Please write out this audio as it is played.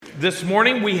This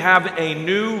morning we have a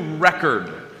new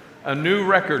record. A new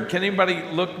record. Can anybody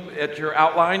look at your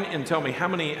outline and tell me how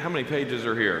many pages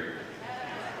are here?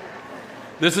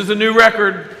 This is a new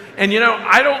record. And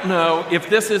I don't know if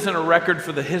this isn't a record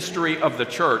for the history of the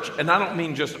church. And I don't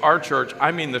mean just our church,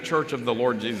 I mean the church of the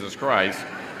Lord Jesus Christ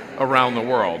around the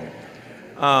world.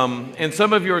 And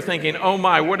some of you are thinking, oh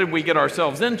my, what did we get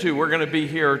ourselves into? We're going to be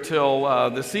here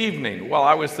till this evening. Well,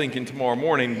 I was thinking tomorrow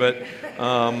morning, but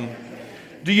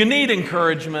do you need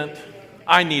encouragement?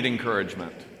 I need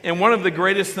encouragement. And one of the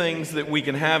greatest things that we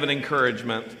can have in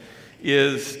encouragement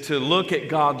is to look at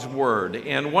God's Word.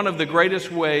 And one of the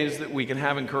greatest ways that we can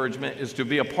have encouragement is to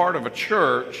be a part of a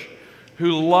church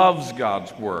who loves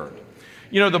God's Word.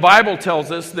 The Bible tells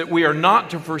us that we are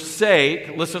not to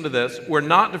forsake, listen to this, we're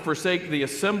not to forsake the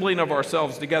assembling of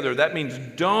ourselves together. That means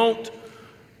don't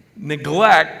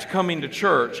neglect coming to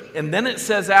church. And then it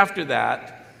says after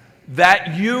that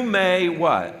you may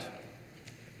what?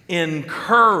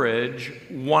 Encourage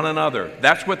one another.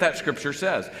 That's what that scripture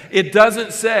says. It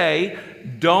doesn't say,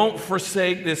 don't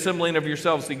forsake the assembling of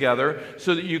yourselves together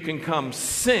so that you can come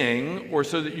sing or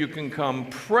so that you can come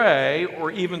pray or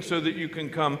even so that you can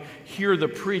come hear the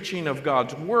preaching of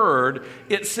God's word.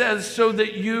 It says so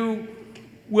that you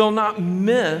will not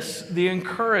miss the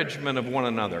encouragement of one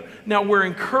another. Now, we're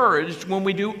encouraged when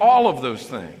we do all of those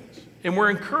things. And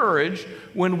we're encouraged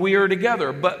when we are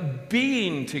together. But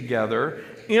being together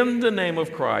in the name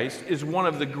of Christ is one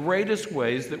of the greatest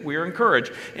ways that we are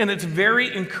encouraged. And it's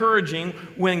very encouraging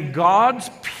when God's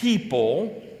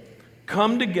people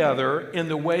come together in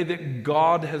the way that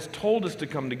God has told us to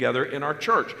come together in our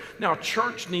church. Now,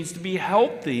 church needs to be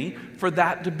healthy for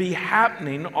that to be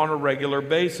happening on a regular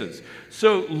basis.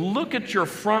 So look at your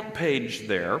front page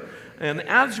there. And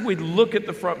as we look at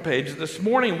the front page, this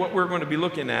morning what we're going to be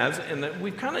looking at, and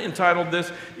we've kind of entitled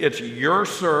this, it's Your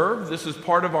Serve. This is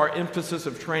part of our emphasis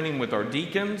of training with our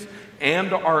deacons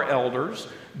and our elders,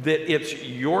 that it's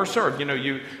your serve.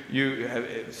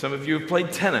 Some of you have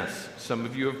played tennis. Some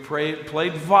of you have played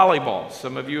volleyball.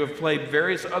 Some of you have played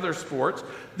various other sports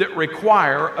that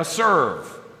require a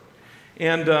serve.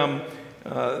 And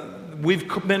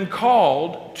we've been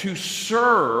called to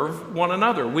serve one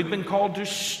another. We've been called to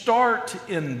start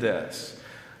in this.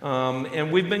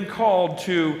 And we've been called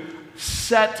to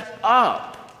set up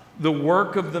the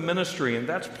work of the ministry. And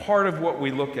that's part of what we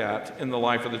look at in the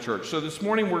life of the church. So this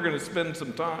morning we're going to spend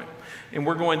some time and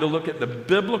we're going to look at the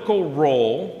biblical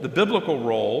role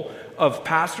of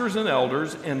pastors and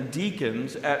elders and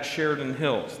deacons at Sheridan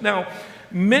Hills. Now,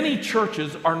 many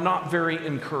churches are not very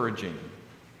encouraging.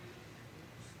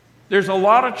 There's a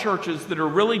lot of churches that are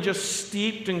really just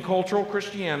steeped in cultural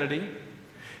Christianity.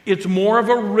 It's more of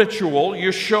a ritual.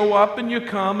 You show up and you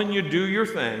come and you do your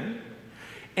thing,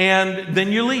 and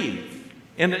then you leave.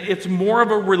 And it's more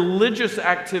of a religious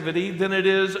activity than it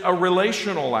is a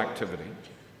relational activity.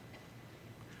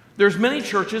 There's many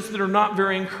churches that are not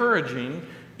very encouraging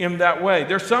in that way.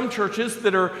 There's some churches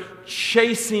that are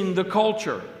chasing the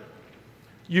culture.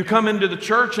 You come into the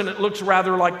church and it looks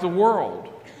rather like the world.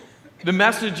 The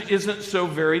message isn't so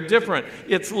very different.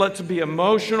 It's let's be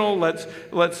emotional.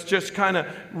 Let's just kind of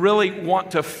really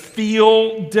want to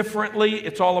feel differently.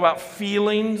 It's all about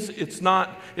feelings. It's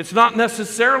not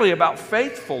necessarily about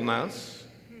faithfulness.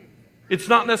 It's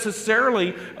not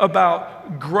necessarily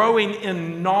about growing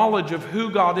in knowledge of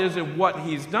who God is and what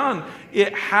He's done.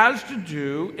 It has to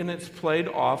do, and it's played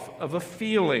off of a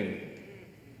feeling.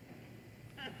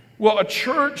 Well, a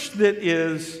church that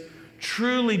is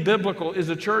truly biblical is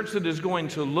a church that is going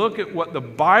to look at what the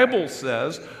Bible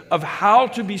says of how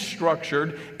to be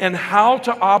structured and how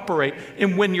to operate.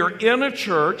 And when you're in a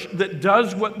church that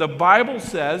does what the Bible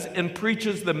says and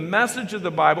preaches the message of the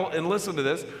Bible, and listen to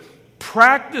this,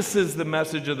 practices the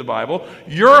message of the Bible,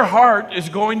 your heart is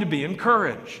going to be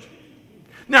encouraged.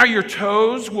 Now, your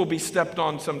toes will be stepped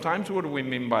on sometimes. What do we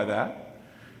mean by that?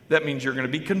 That means you're going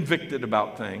to be convicted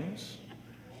about things.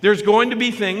 There's going to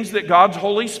be things that God's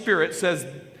Holy Spirit says,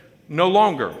 no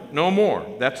longer, no more.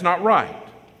 That's not right.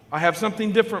 I have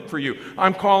something different for you.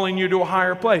 I'm calling you to a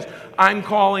higher place. I'm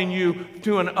calling you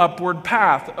to an upward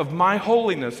path of my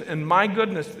holiness and my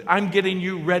goodness. I'm getting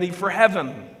you ready for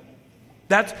heaven.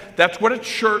 That's what a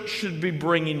church should be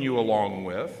bringing you along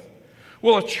with.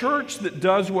 Well, a church that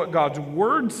does what God's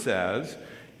Word says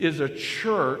is a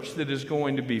church that is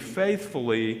going to be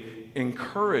faithfully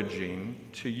encouraging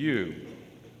to you.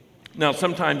 Now,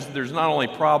 sometimes there's not only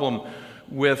a problem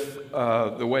with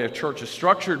the way a church is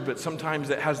structured, but sometimes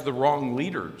it has the wrong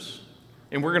leaders.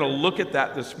 And we're going to look at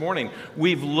that this morning.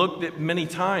 We've looked at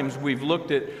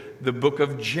the book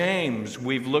of James.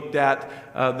 We've looked at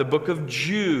the book of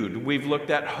Jude. We've looked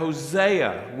at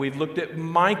Hosea. We've looked at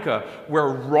Micah, where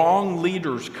wrong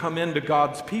leaders come into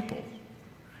God's people.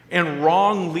 And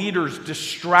wrong leaders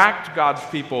distract God's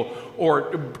people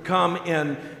or come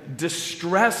and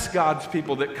distress God's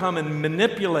people, that come and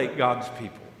manipulate God's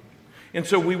people. And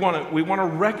so we want to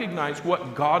recognize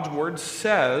what God's word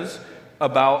says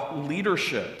about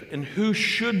leadership and who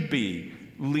should be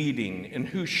leading and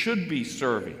who should be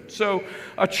serving. So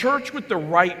a church with the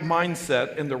right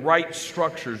mindset and the right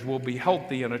structures will be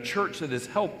healthy, and a church that is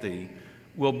healthy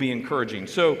will be encouraging.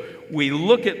 So we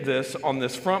look at this on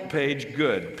this front page.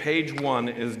 Good. Page 1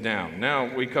 is down.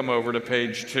 Now we come over to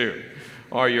page 2.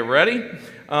 Are you ready?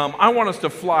 I want us to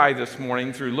fly this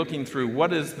morning through looking through what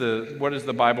does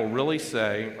the Bible really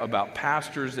say about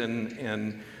pastors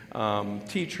and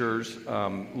teachers,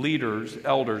 leaders,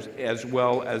 elders, as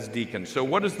well as deacons. So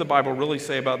what does the Bible really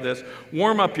say about this?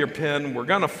 Warm up your pen. We're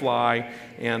going to fly,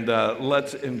 and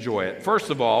let's enjoy it. First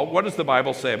of all, what does the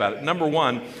Bible say about it? Number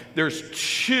 1, there's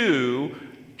 2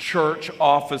 church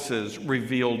offices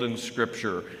revealed in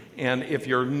Scripture. And if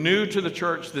you're new to the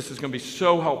church, this is going to be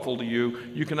so helpful to you.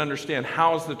 You can understand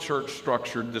how is the church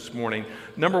structured this morning.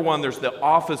 Number 1, there's the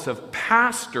office of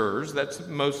pastors. That's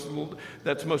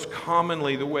most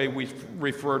commonly the way we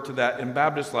refer to that in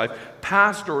Baptist life.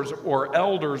 Pastors or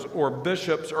elders or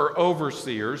bishops or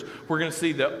overseers. We're going to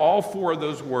see that all 4 of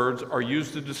those words are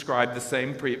used to describe the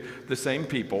same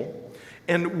people.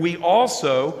 And we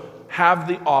also have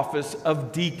the office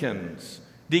of deacons.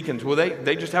 Deacons, well,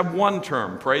 they just have 1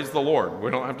 term, praise the Lord.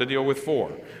 We don't have to deal with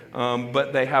 4.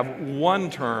 But they have 1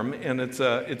 term, and it's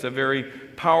a very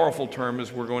powerful term,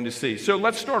 as we're going to see. So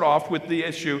let's start off with the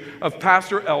issue of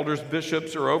pastor, elders,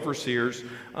 bishops, or overseers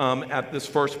at this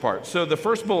first part. So the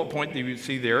first bullet point that you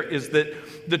see there is that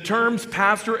the terms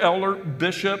pastor, elder,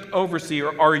 bishop,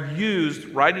 overseer are used,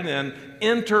 write it in,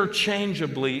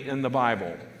 interchangeably in the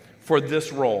Bible for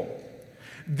this role.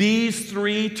 These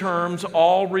 3 terms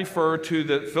all refer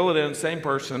to fill it in, same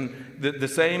person, the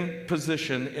same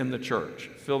position in the church.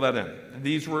 Fill that in.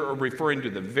 These were referring to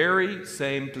the very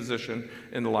same position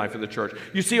in the life of the church.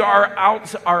 You see,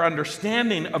 our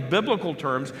understanding of biblical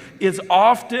terms is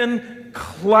often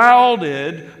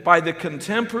clouded by the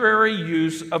contemporary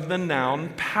use of the noun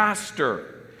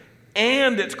pastor.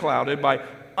 And it's clouded by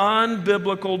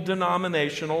unbiblical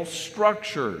denominational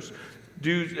structures.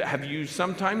 Have you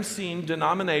sometimes seen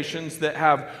denominations that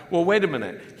have, well, wait a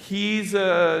minute,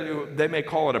 they may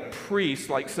call it a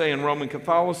priest, like say in Roman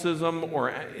Catholicism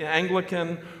or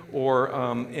Anglican, or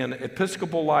in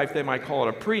Episcopal life, they might call it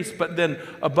a priest, but then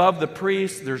above the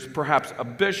priest, there's perhaps a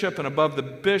bishop, and above the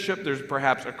bishop, there's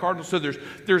perhaps a cardinal. So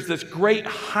there's this great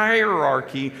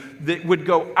hierarchy that would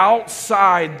go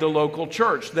outside the local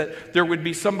church, that there would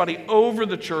be somebody over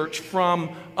the church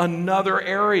from another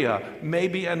area,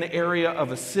 maybe an area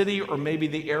of a city or maybe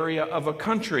the area of a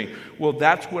country. Well,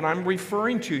 that's what I'm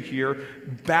referring to here.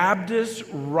 Baptists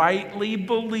rightly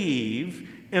believe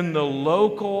in the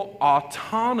local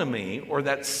autonomy, or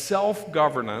that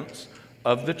self-governance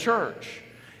of the church.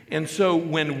 And so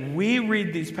when we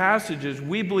read these passages,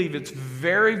 we believe it's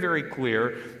very, very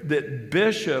clear that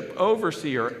bishop,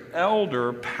 overseer,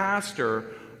 elder,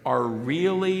 pastor are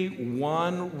really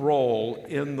one role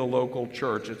in the local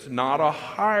church. It's not a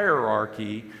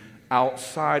hierarchy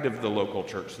outside of the local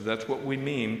church. So that's what we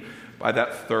mean by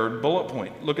that 3rd bullet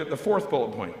point. Look at the 4th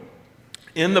bullet point.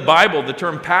 In the Bible, the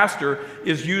term pastor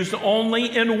is used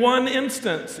only in 1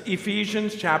 instance,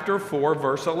 Ephesians chapter 4,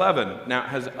 verse 11. Now, it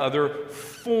has other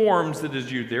forms that is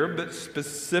used there, but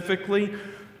specifically,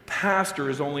 pastor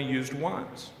is only used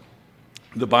once.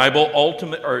 The Bible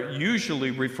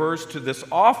usually refers to this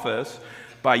office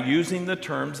by using the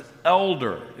terms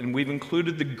elder, and we've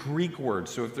included the Greek word.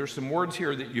 So if there's some words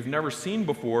here that you've never seen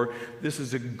before, this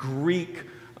is a Greek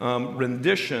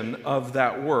rendition of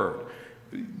that word.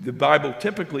 The Bible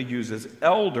typically uses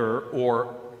elder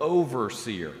or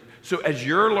overseer. So as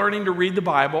you're learning to read the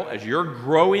Bible, as you're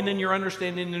growing in your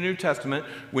understanding of the New Testament,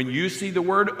 when you see the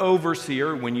word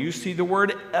overseer, when you see the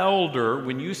word elder,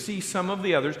 when you see some of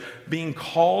the others being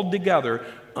called together,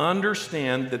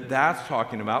 understand that that's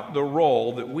talking about the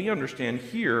role that we understand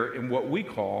here in what we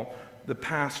call the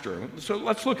pastor. So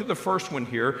let's look at the first one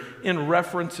here in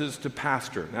references to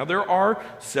pastor. Now there are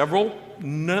several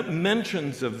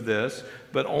mentions of this,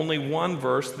 but only 1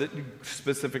 verse that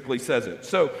specifically says it.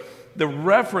 So the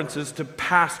references to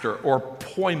pastor or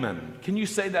poimen. Can you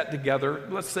say that together?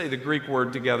 Let's say the Greek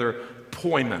word together,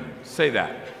 poimen. Say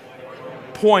that.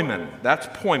 Poimen. That's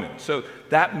poimen. So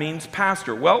that means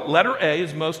pastor. Well, letter A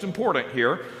is most important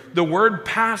here. The word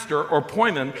pastor or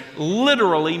poimen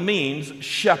literally means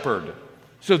shepherd.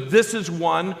 So this is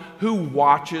one who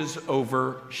watches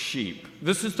over sheep.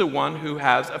 This is the one who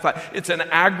has it's an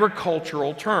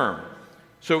agricultural term.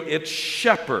 So it's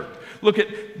shepherd. Look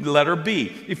at letter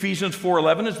B. Ephesians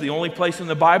 4:11 is the only place in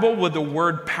the Bible where the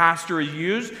word pastor is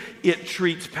used. It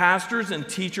treats pastors and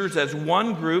teachers as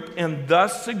one group and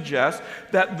thus suggests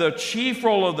that the chief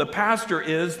role of the pastor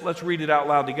is, let's read it out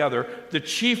loud together. The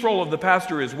chief role of the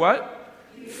pastor is what?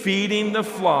 Feeding the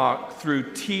flock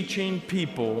through teaching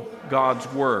people God's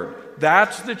word.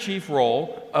 That's the chief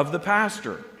role of the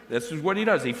pastor. This is what he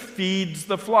does. He feeds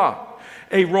the flock.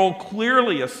 A role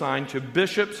clearly assigned to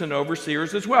bishops and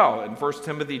overseers as well in 1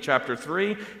 Timothy chapter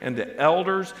 3 and the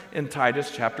elders in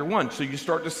Titus chapter 1. So you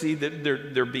start to see that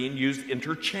they're being used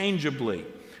interchangeably.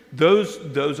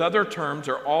 Those other terms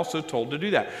are also told to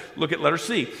do that. Look at letter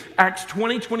C. Acts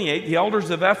 20:28, the elders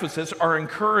of Ephesus are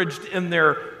encouraged in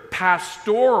their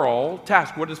pastoral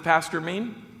task. What does pastor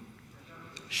mean?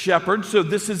 Shepherd. So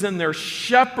this is in their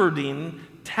shepherding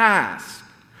task.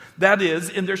 That is,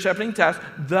 in their shepherding task,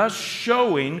 thus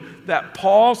showing that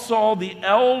Paul saw the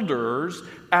elders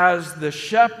as the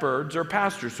shepherds or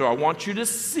pastors. So I want you to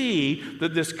see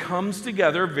that this comes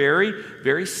together very,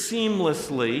 very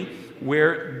seamlessly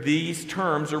where these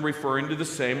terms are referring to the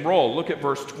same role. Look at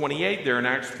verse 28 there in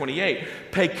Acts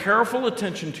 28. Pay careful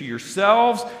attention to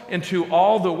yourselves and to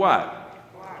all the what?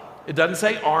 It doesn't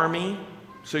say army.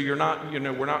 So you're not,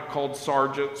 we're not called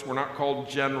sergeants, we're not called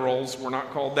generals, we're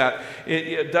not called that.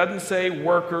 It doesn't say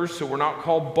workers, so we're not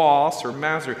called boss or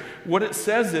master. What it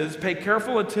says is pay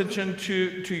careful attention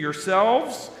to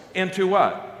yourselves and to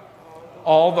what?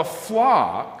 All the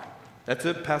flock. That's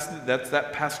it. That's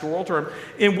that pastoral term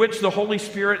in which the Holy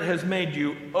Spirit has made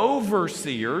you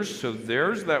overseers. So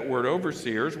there's that word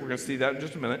overseers. We're going to see that in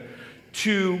just a minute.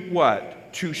 To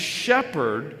what? To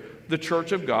shepherd the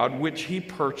church of God, which he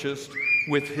purchased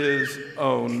with his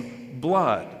own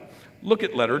blood. Look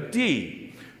at letter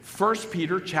D. 1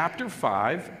 Peter chapter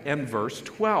 5 and verse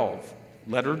 12.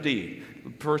 Letter D.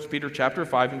 1 Peter chapter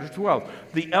 5 and verse 12.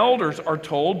 The elders are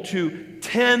told to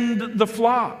tend the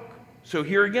flock. So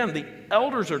here again, the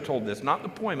elders are told this, not the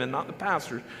poimen, not the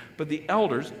pastors, but the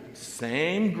elders,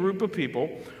 same group of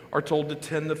people, are told to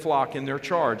tend the flock in their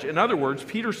charge. In other words,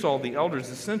 Peter saw the elders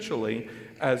essentially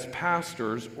as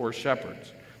pastors or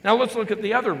shepherds. Now let's look at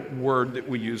the other word that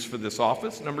we use for this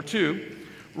office. Number 2,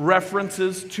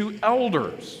 references to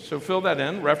elders. So fill that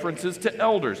in, references to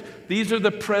elders. These are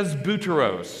the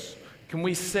presbyteros. Can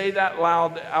we say that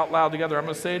out loud together? I'm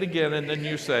going to say it again and then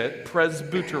you say it.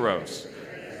 Presbyteros.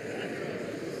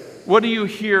 What do you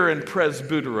hear in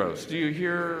presbyteros? Do you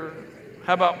hear,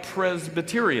 how about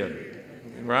Presbyterian?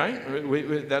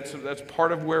 Right? That's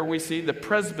part of where we see the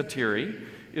presbytery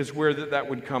is where that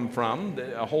would come from,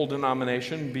 a whole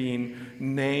denomination being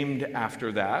named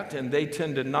after that. And they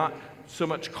tend to not so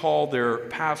much call their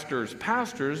pastors,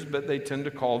 but they tend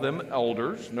to call them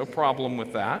elders. No problem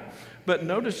with that. But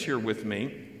notice here with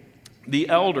me, the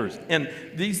elders. And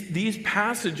these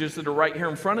passages that are right here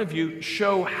in front of you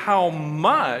show how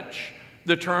much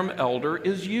the term elder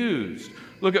is used.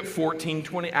 Look at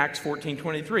Acts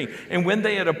 14:23. And when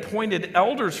they had appointed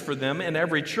elders for them in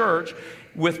every church,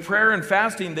 with prayer and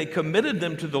fasting, they committed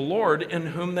them to the Lord in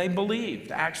whom they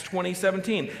believed. Acts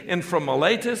 20:17. And from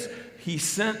Miletus, he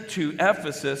sent to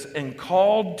Ephesus and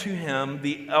called to him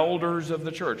the elders of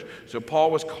the church. So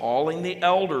Paul was calling the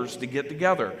elders to get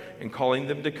together and calling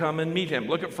them to come and meet him.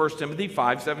 Look at 1 Timothy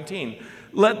 5:17.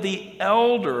 Let the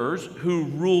elders who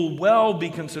rule well be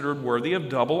considered worthy of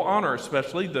double honor,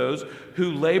 especially those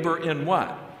who labor in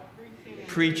what?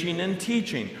 Preaching and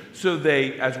teaching. So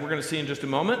they, as we're going to see in just a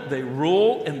moment, they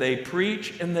rule and they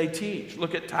preach and they teach.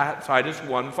 Look at Titus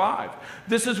 1:5.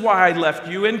 This is why I left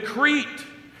you in Crete,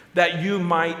 that you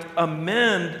might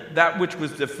amend that which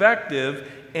was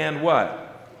defective and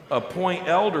what? Appoint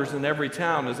elders in every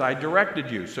town as I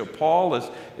directed you. So Paul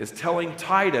is telling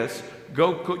Titus,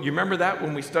 you remember that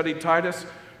when we studied Titus?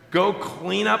 Go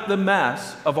clean up the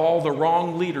mess of all the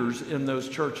wrong leaders in those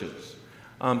churches.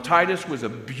 Titus was a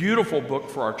beautiful book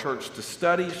for our church to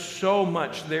study. So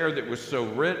much there that was so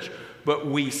rich. But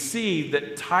we see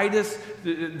that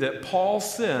that Paul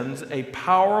sends a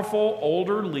powerful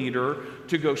older leader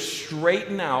to go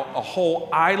straighten out a whole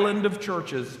island of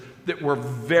churches that were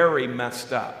very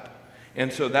messed up.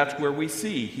 And so that's where we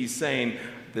see he's saying,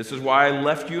 this is why I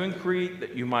left you in Crete,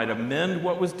 that you might amend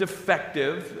what was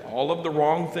defective, all of the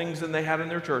wrong things that they had in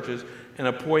their churches, and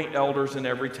appoint elders in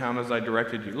every town as I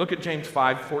directed you. Look at James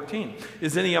 5:14.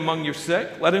 Is any among you sick?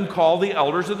 Let him call the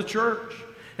elders of the church,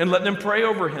 and let them pray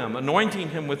over him, anointing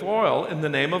him with oil in the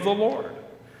name of the Lord.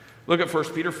 Look at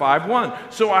 1 Peter 5:1.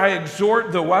 So I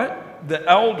exhort the what? The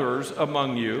elders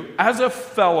among you, as a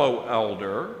fellow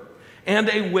elder and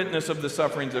a witness of the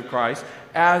sufferings of Christ,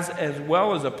 as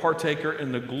well as a partaker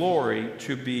in the glory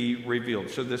to be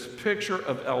revealed. So this picture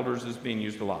of elders is being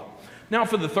used a lot. Now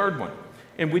for the third one,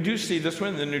 and we do see this one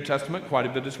in the New Testament quite a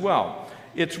bit as well.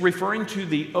 It's referring to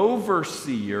the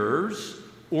overseers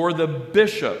or the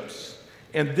bishops,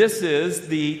 and this is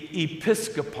the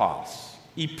episkopos.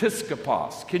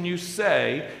 Episkopos. Can you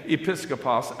say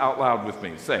episkopos out loud with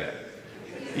me? Say it.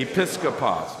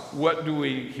 Episkopos. What do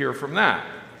we hear from that?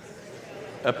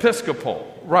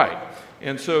 Episcopal, right.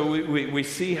 And so we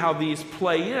see how these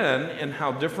play in and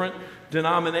how different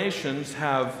denominations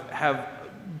have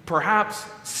perhaps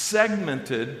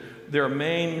segmented their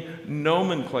main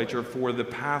nomenclature for the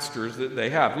pastors that they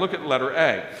have. Look at letter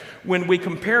A. When we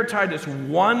compare Titus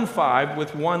 1:5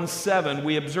 with 1:7,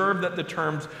 we observe that the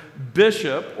terms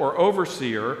bishop or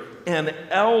overseer and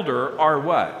elder are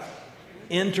what?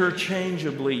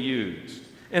 Interchangeably used.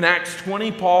 In Acts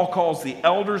 20, Paul calls the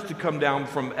elders to come down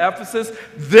from Ephesus.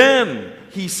 Then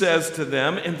he says to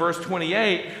them in verse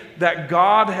 28 that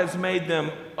God has made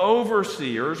them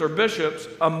overseers or bishops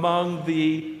among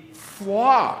the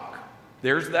flock.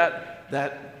 There's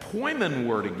that poimen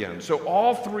word again. So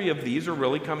all three of these are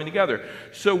really coming together.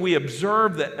 So we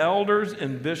observe the elders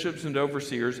and bishops and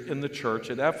overseers in the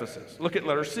church at Ephesus. Look at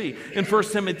letter C. In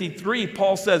 1 Timothy 3,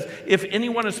 Paul says, if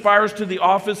anyone aspires to the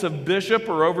office of bishop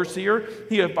or overseer,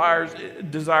 he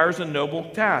desires a noble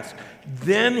task.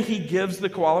 Then he gives the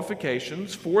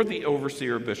qualifications for the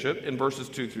overseer bishop in verses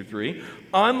 2 through 3.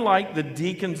 Unlike the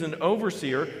deacons and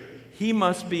overseer,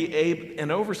 an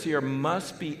overseer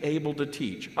must be able to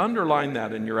teach. Underline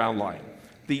that in your outline.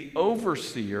 The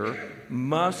overseer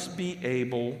must be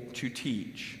able to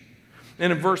teach.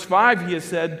 And in verse 5, he is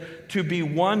said to be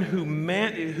one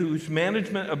whose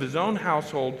management of his own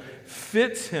household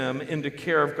fits him into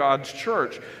care of God's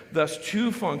church. Thus,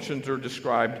 two functions are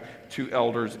described to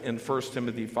elders in 1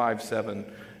 Timothy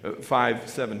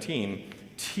 5:17,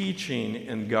 teaching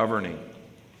and governing.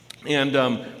 And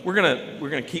we're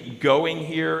gonna keep going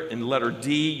here. In letter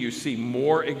D, you see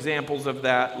more examples of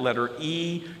that. Letter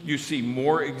E, you see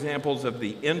more examples of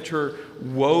the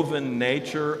interwoven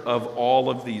nature of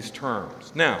all of these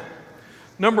terms. Now,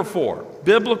 number 4,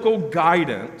 biblical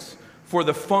guidance for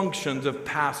the functions of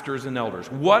pastors and elders.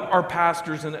 What are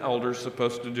pastors and elders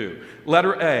supposed to do?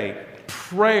 Letter A,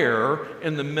 prayer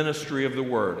in the ministry of the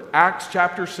word. Acts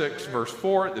chapter 6, verse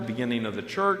 4, at the beginning of the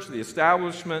church, the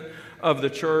establishment of the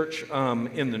church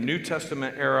in the New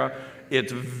Testament era,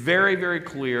 it's very, very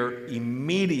clear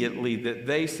immediately that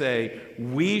they say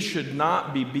we should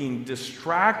not be being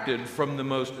distracted from the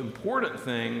most important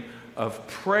thing of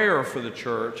prayer for the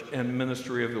church and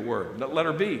ministry of the word.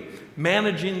 Letter B,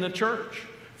 managing the church.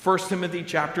 1 Timothy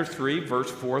chapter 3, verse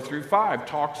 4 through 5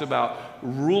 talks about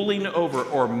ruling over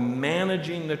or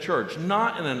managing the church,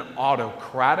 not in an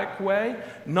autocratic way,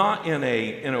 not in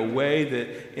a way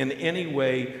that in any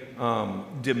way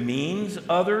demeans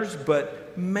others,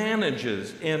 but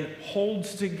manages and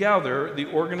holds together the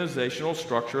organizational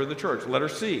structure of the church. Letter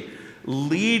C,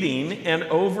 leading and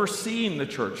overseeing the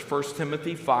church. 1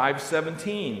 Timothy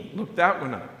 5:17. Look that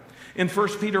one up. In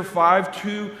 1 Peter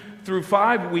 5:2 through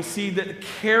 5, we see that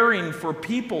caring for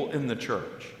people in the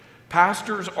church.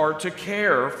 Pastors are to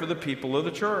care for the people of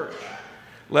the church.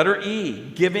 Letter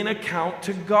E, giving account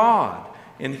to God.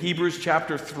 In Hebrews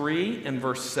chapter 3 and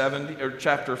verse 70, or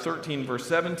chapter 13, verse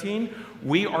 17,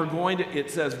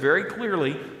 it says very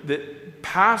clearly that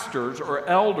pastors or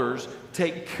elders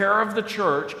take care of the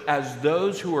church as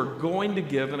those who are going to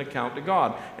give an account to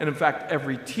God. And in fact,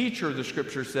 every teacher, the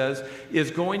scripture says, is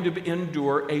going to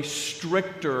endure a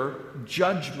stricter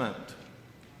judgment.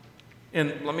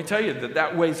 And let me tell you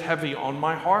that weighs heavy on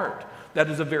my heart. That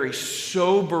is a very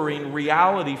sobering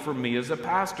reality for me as a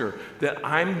pastor, that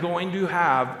I'm going to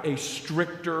have a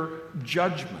stricter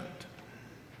judgment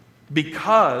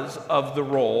because of the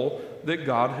role that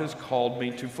God has called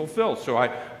me to fulfill. So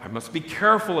I must be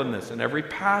careful in this, and every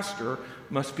pastor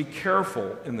must be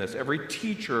careful in this. Every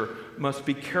teacher must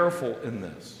be careful in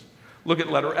this. Look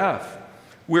at letter F.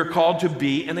 We're called to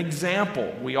be an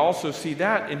example. We also see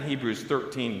that in Hebrews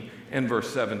 13 and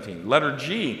verse 17. Letter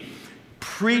G,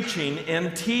 preaching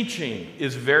and teaching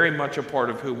is very much a part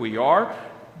of who we are.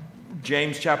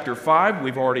 James chapter 5,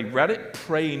 we've already read it,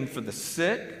 praying for the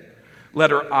sick.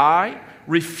 Letter I,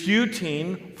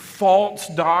 refuting false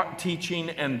teaching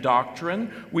and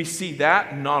doctrine. We see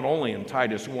that not only in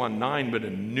Titus 1:9, but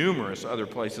in numerous other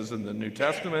places in the New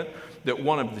Testament, that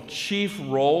one of the chief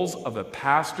roles of a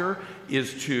pastor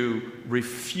is to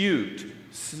refute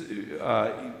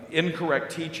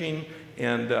incorrect teaching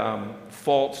and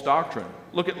false doctrine.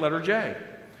 Look at letter J.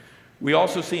 We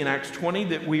also see in Acts 20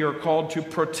 that we are called to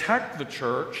protect the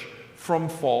church from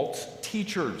false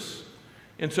teachers.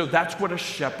 And so that's what a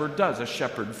shepherd does. A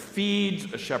shepherd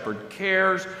feeds, a shepherd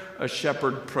cares, a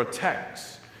shepherd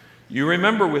protects. You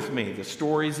remember with me the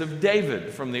stories of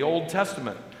David from the Old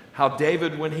Testament. How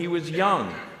David, when he was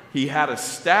young, he had a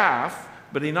staff,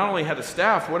 but he not only had a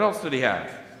staff, what else did he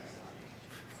have?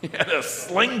 He had a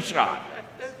slingshot.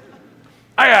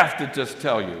 I have to just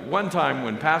tell you, one time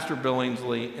when Pastor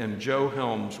Billingsley and Joe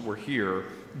Helms were here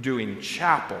doing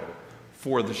chapel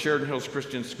for the Sheridan Hills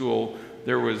Christian School,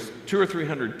 there was 200 or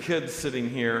 300 kids sitting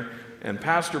here, and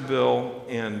Pastor Bill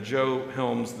and Joe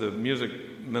Helms, the music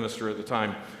minister at the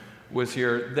time, was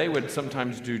here. They would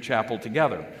sometimes do chapel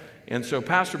together. And so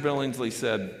Pastor Billingsley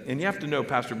said, and you have to know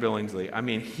Pastor Billingsley, I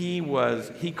mean,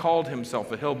 he called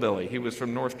himself a hillbilly. He was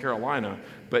from North Carolina,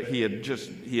 but he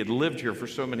had lived here for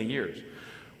so many years.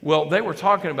 Well, they were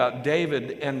talking about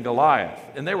David and Goliath,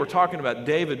 and they were talking about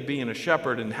David being a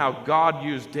shepherd and how God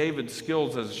used David's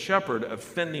skills as a shepherd of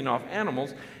fending off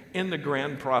animals in the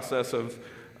grand process of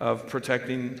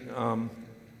protecting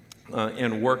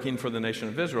and working for the nation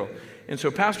of Israel. And so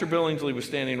Pastor Billingsley was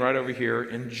standing right over here,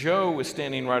 and Joe was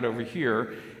standing right over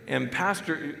here, and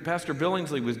Pastor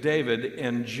Billingsley was David,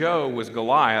 and Joe was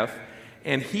Goliath,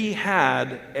 and he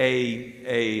had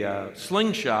a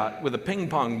slingshot with a ping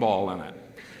pong ball in it.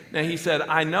 Now, he said,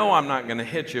 I know I'm not going to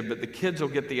hit you, but the kids will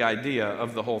get the idea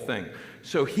of the whole thing.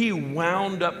 So he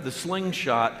wound up the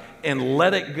slingshot and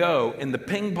let it go, and the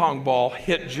ping pong ball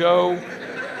hit Joe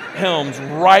Helms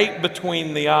right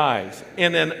between the eyes.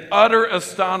 And in utter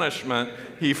astonishment,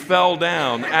 he fell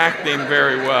down, acting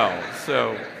very well.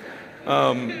 So,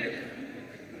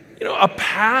 a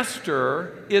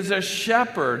pastor is a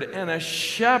shepherd, and a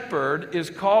shepherd is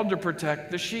called to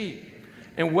protect the sheep.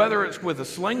 And whether it's with a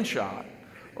slingshot,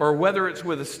 or whether it's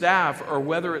with a staff, or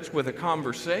whether it's with a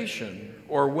conversation,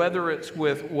 or whether it's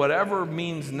with whatever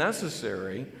means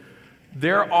necessary,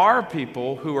 there are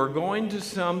people who are going to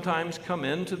sometimes come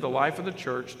into the life of the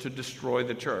church to destroy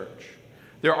the church.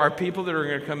 There are people that are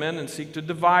going to come in and seek to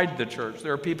divide the church.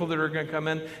 There are people that are going to come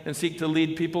in and seek to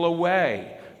lead people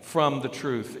away from the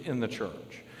truth in the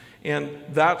church. And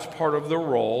that's part of the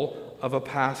role of a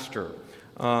pastor.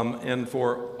 And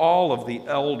for all of the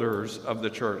elders of the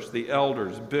church, the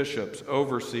elders, bishops,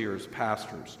 overseers,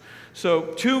 pastors. So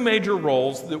 2 major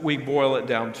roles that we boil it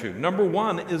down to. Number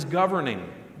 1 is governing.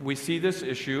 We see this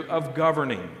issue of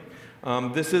governing.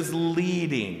 This is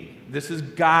leading. This is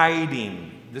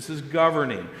guiding. This is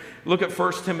governing. Look at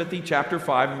 1 Timothy chapter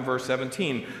 5 and verse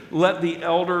 17. Let the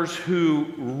elders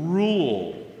who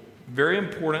rule, very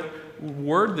important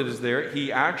word that is there,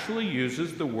 he actually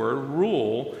uses the word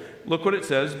rule. Look what it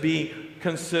says, be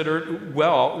considered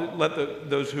well, let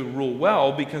those who rule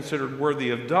well be considered worthy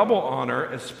of double honor,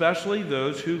 especially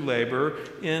those who labor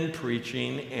in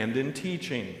preaching and in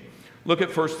teaching. Look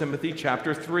at 1 Timothy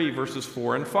chapter 3, verses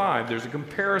 4 and 5. There's a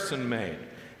comparison made,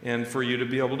 and for you to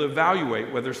be able to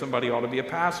evaluate whether somebody ought to be a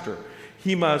pastor.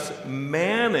 He must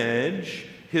manage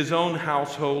his own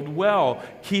household well,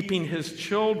 keeping his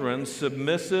children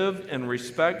submissive and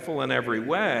respectful in every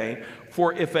way.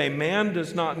 For if a man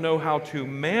does not know how to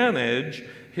manage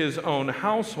his own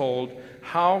household,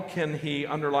 how can he,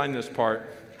 underline this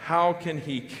part, how can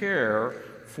he care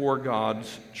for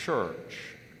God's church?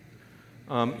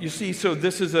 You see, so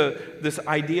this is this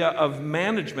idea of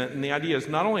management, and the idea is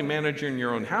not only managing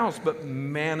your own house, but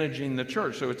managing the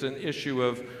church. So it's an issue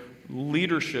of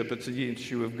leadership, it's an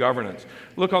issue of governance.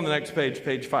 Look on the next page,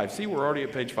 page 5. See, we're already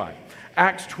at page 5.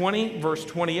 Acts 20, verse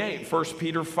 28, 1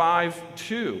 Peter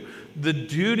 5:2. The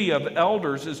duty of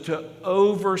elders is to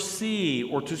oversee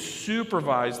or to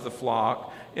supervise the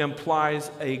flock,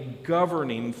 implies a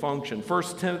governing function.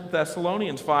 1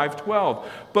 Thessalonians 5:12.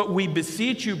 But we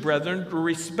beseech you, brethren, to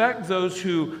respect those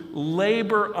who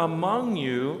labor among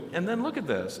you. And then look at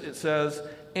this. It says,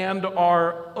 and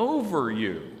are over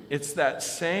you. It's that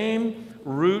same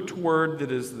root word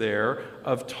that is there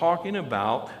of talking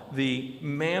about the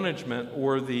management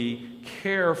or the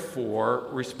care for,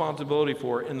 responsibility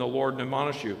for in the Lord and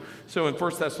admonish you. So in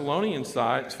 1 Thessalonians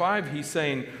 5, he's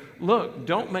saying, look,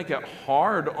 don't make it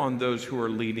hard on those who are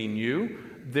leading you.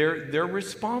 They're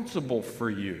responsible for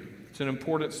you. It's an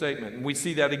important statement. And we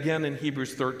see that again in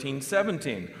Hebrews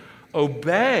 13:17.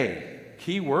 Obey.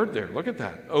 key word there. Look at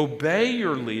that. Obey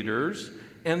your leaders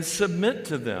and submit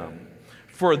to them,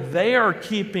 for they are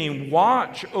keeping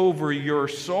watch over your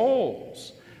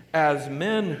souls as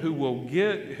men who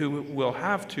will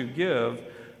have to give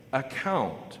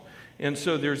account. And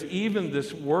so there's even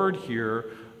this word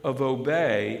here of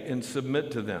obey and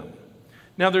submit to them.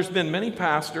 Now, there's been many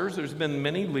pastors, there's been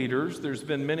many leaders, there's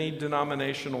been many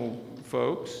denominational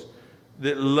folks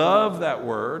that love that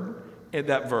word,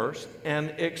 that verse, and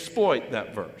exploit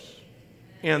that verse.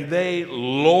 And they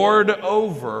lord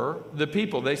over the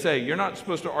people. They say, you're not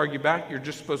supposed to argue back, you're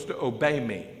just supposed to obey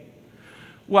me.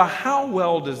 Well, how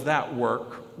well does that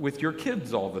work with your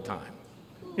kids all the time?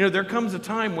 You know, there comes a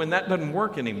time when that doesn't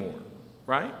work anymore,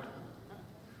 right?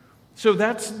 So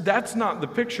that's not the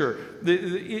picture.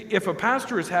 If a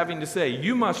pastor is having to say,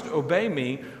 you must obey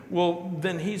me, well,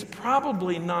 then he's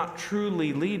probably not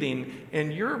truly leading,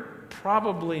 and you're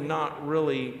probably not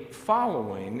really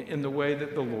following in the way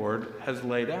that the Lord has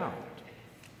laid out.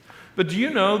 But do you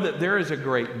know that there is a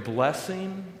great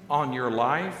blessing on your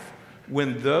life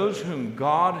when those whom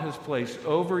God has placed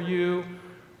over you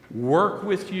work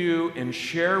with you and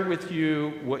share with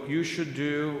you what you should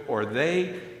do, or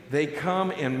they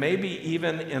come and maybe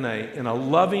even in a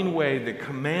loving way that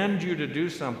command you to do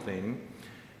something,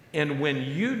 and when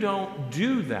you don't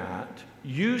do that,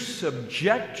 you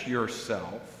subject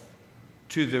yourself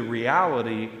to the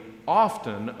reality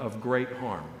often of great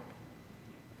harm.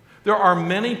 There are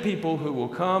many people who will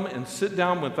come and sit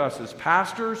down with us as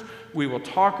pastors. We will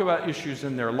talk about issues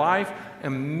in their life,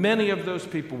 and many of those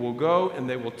people will go and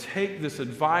they will take this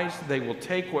advice. They will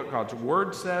take what God's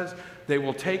Word says. They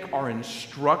will take our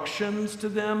instructions to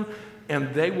them,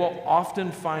 and they will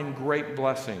often find great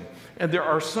blessing. And there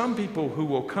are some people who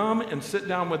will come and sit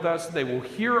down with us. They will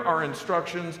hear our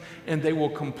instructions, and they will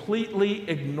completely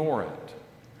ignore it,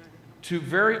 to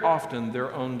very often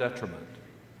their own detriment.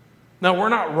 Now, we're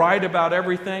not right about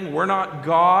everything. We're not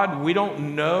God. We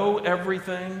don't know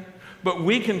everything. But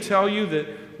we can tell you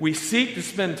that we seek to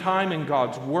spend time in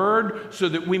God's Word so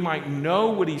that we might know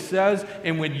what He says.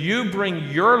 And when you bring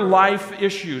your life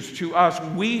issues to us,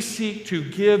 we seek to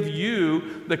give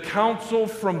you the counsel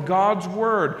from God's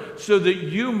Word so that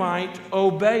you might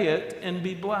obey it and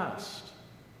be blessed.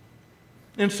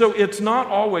 And so it's not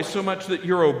always so much that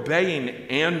you're obeying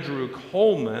Andrew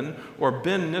Coleman or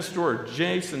Ben Nistor or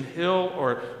Jason Hill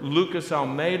or Lucas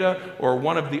Almeida or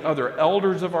one of the other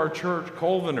elders of our church,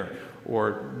 Colvin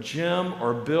or Jim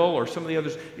or Bill or some of the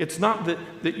others. It's not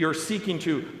that you're seeking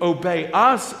to obey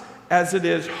us as it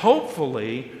is,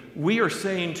 hopefully, we are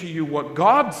saying to you what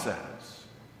God says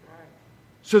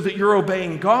so that you're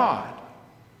obeying God.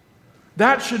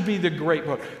 That should be the great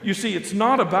book. You see, it's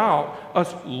not about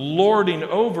us lording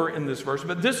over in this verse,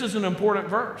 but this is an important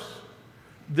verse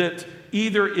that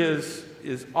either is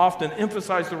often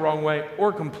emphasized the wrong way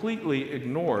or completely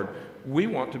ignored. We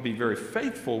want to be very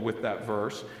faithful with that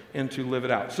verse and to live it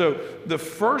out. So the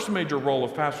first major role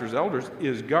of pastors, elders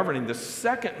is governing. The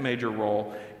second major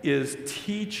role is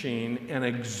teaching and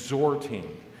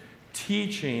exhorting.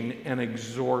 Teaching and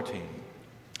exhorting.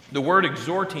 The word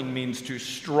exhorting means to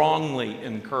strongly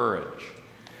encourage.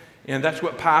 And that's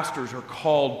what pastors are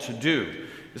called to do,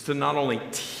 is to not only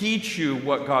teach you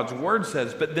what God's Word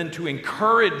says, but then to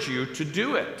encourage you to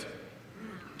do it,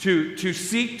 to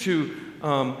seek to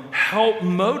help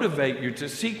motivate you, to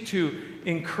seek to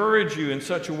encourage you in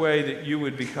such a way that you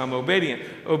would become obedient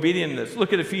in this.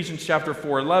 Look at Ephesians chapter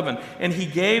 4:11. And He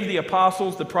gave the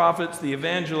apostles, the prophets, the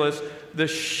evangelists, the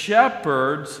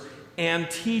shepherds,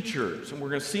 and teachers. And we're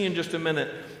going to see in just a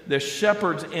minute the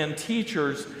shepherds and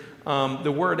teachers.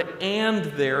 The word "and"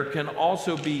 there can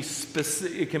also be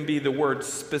specific. It can be the word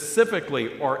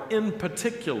specifically or in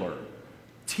particular.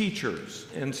 Teachers.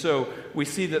 And so we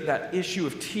see that issue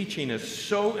of teaching is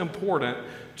so important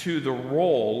to the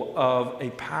role of a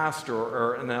pastor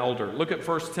or an elder. Look at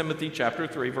 1 Timothy chapter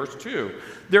 3, verse 2.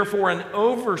 Therefore, an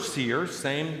overseer,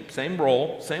 same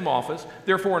role, same office,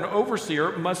 therefore an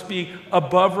overseer must be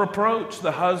above reproach,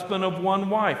 the husband of one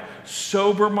wife,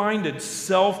 sober-minded,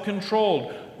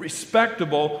 self-controlled,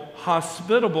 respectable,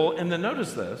 hospitable, and then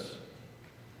notice this,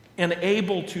 and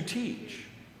able to teach.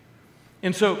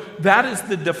 And so that is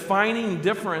the defining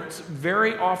difference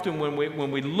very often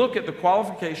when we look at the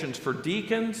qualifications for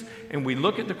deacons and we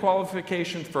look at the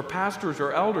qualifications for pastors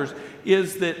or elders,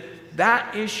 is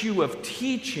that issue of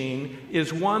teaching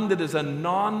is one that is a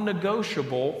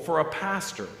non-negotiable for a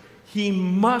pastor. He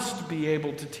must be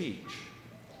able to teach.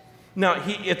 Now,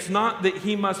 it's not that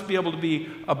he must be able to be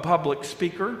a public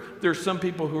speaker. There's some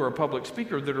people who are a public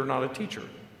speaker that are not a teacher.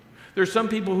 There's some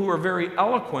people who are very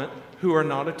eloquent who are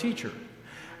not a teacher.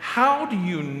 How do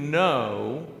you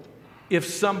know if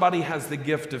somebody has the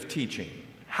gift of teaching?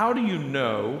 How do you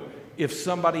know if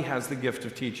somebody has the gift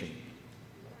of teaching?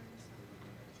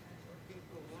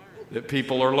 That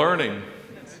people are learning.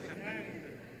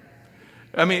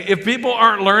 I mean, if people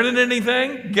aren't learning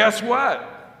anything, guess what?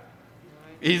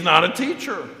 He's not a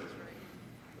teacher.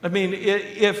 I mean,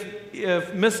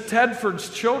 if Miss Tedford's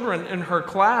children in her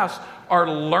class are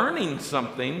learning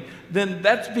something, then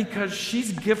that's because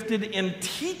she's gifted in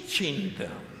teaching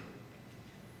them.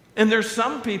 And there's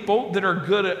some people that are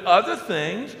good at other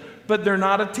things, but they're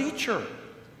not a teacher.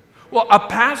 Well, a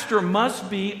pastor must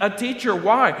be a teacher.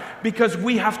 Why? Because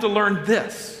we have to learn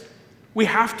this. We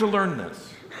have to learn this.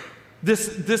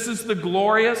 This is the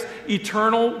glorious,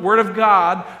 eternal Word of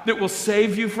God that will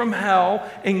save you from hell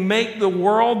and make the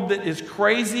world that is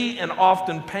crazy and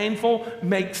often painful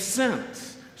make sense.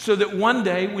 So that one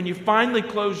day, when you finally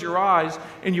close your eyes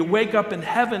and you wake up in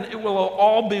heaven, it will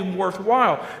all be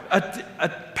worthwhile. A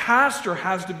pastor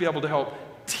has to be able to help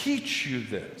teach you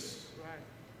this.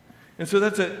 And so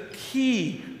that's a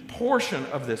key portion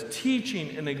of this,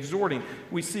 teaching and exhorting.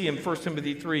 We see in 1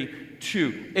 Timothy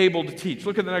 3:2, able to teach.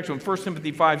 Look at the next one, 1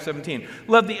 Timothy 5:17.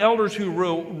 Let the elders who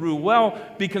rule well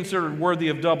be considered worthy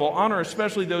of double honor,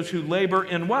 especially those who labor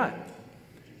in what?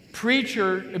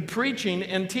 Preaching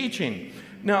and teaching.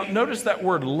 Now, notice that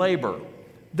word labor.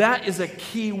 That is a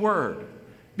key word.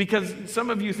 Because some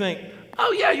of you think,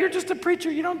 oh yeah, you're just a preacher,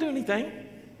 you don't do anything.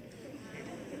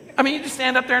 I mean, you just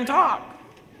stand up there and talk.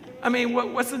 I mean,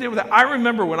 what's the deal with that? I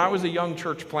remember when I was a young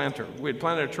church planter, we had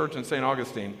planted a church in St.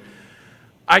 Augustine.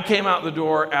 I came out the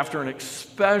door after an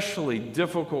especially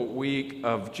difficult week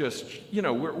of just,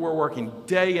 we're working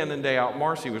day in and day out.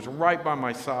 Marcy was right by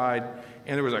my side,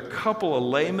 and there was a couple of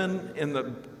laymen in the,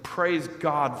 praise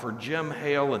God for Jim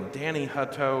Hale and Danny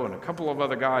Hutto and a couple of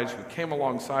other guys who came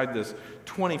alongside this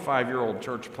 25-year-old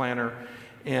church planter,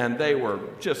 and they were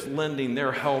just lending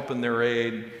their help and their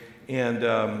aid. And,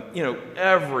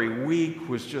 every week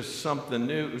was just something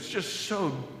new. It was just so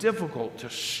difficult to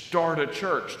start a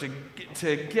church,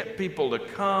 to get people to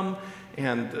come,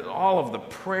 and all of the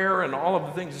prayer and all of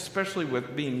the things, especially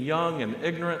with being young and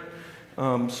ignorant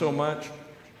so much.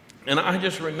 And I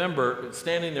just remember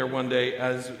standing there one day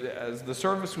as the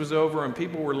service was over and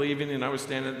people were leaving, and I was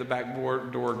standing at the back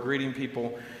door greeting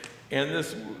people. And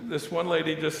this one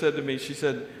lady just said to me, she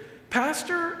said,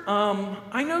 Pastor,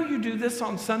 I know you do this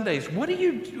on Sundays. What do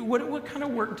you do? What kind of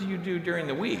work do you do during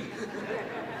the week?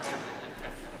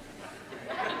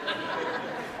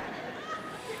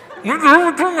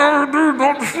 Everything I do,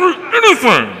 not see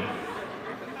anything.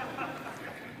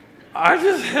 I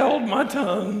just held my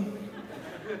tongue.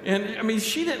 And I mean,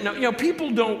 she didn't know.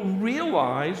 People don't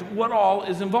realize what all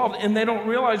is involved, and they don't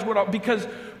realize what all, because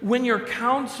when you're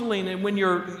counseling and when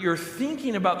you're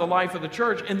thinking about the life of the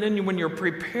church, and then when you're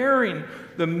preparing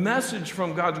the message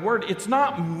from God's Word, it's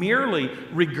not merely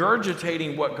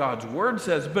regurgitating what God's Word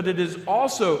says, but it is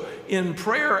also in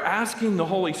prayer asking the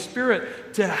Holy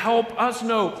Spirit to help us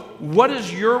know what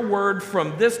is your word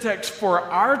from this text for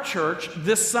our church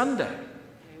this Sunday.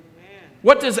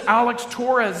 What does Alex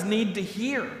Torres need to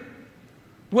hear?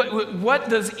 What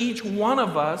does each one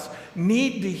of us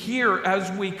need to hear as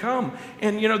we come?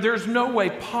 And, there's no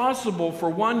way possible for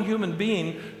one human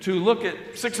being to look at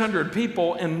 600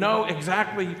 people and know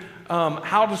exactly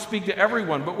how to speak to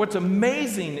everyone. But what's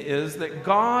amazing is that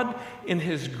God, in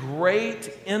His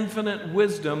great infinite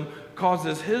wisdom,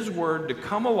 causes His Word to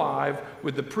come alive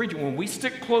with the preaching. When we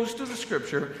stick close to the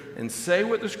Scripture and say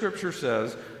what the Scripture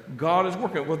says, God is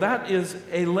working. Well, that is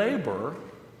a labor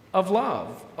of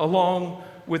love along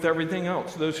with everything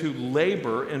else, those who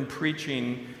labor in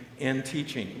preaching and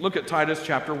teaching. Look at Titus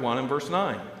chapter 1 and verse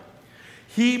 9.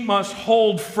 He must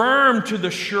hold firm to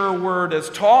the sure word as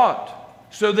taught,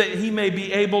 so that he may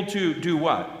be able to do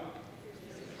what?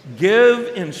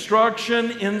 Give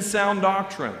instruction in sound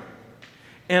doctrine.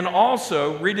 And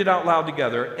also, read it out loud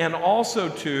together, and also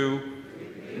to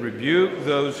rebuke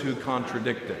those who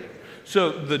contradict it.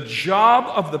 So the job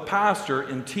of the pastor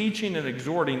in teaching and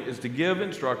exhorting is to give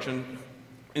instruction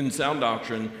in sound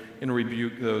doctrine and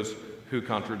rebuke those who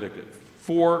contradict it.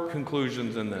 4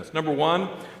 conclusions in this. Number 1,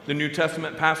 the New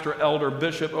Testament pastor, elder,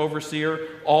 bishop, overseer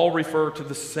all refer to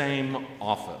the same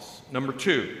office. Number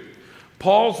 2,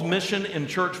 Paul's mission in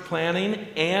church planning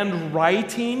and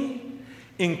writing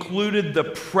included the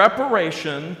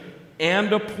preparation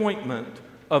and appointment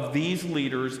of these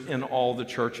leaders in all the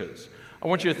churches. I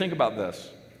want you to think about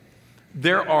this.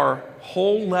 There are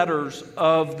whole letters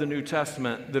of the New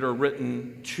Testament that are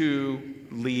written to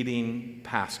leading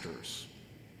pastors.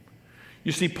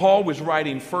 You see, Paul was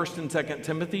writing 1 and 2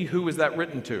 Timothy. Who was that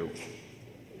written to?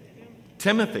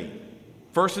 Timothy.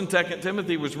 First and Second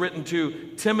Timothy was written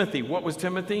to Timothy. What was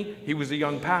Timothy? He was a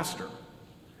young pastor.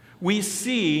 We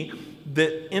see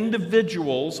that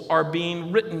individuals are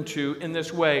being written to in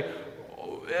this way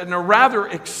in a rather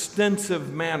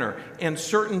extensive manner, and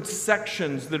certain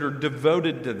sections that are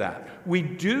devoted to that. We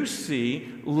do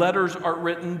see letters are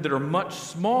written that are much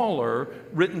smaller,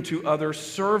 written to other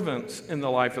servants in the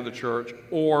life of the church,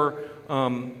 or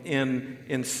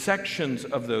in sections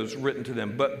of those written to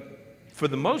them. But for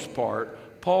the most part,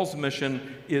 Paul's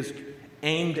mission is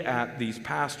aimed at these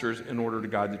pastors in order to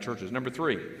guide the churches. Number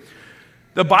 3,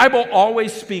 the Bible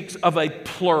always speaks of a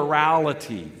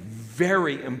plurality,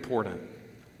 very important.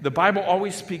 The Bible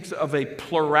always speaks of a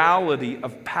plurality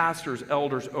of pastors,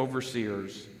 elders,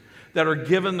 overseers that are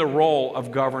given the role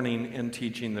of governing and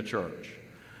teaching the church.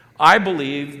 I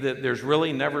believe that there's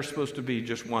really never supposed to be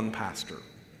just one pastor.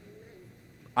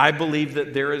 I believe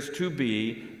that there is to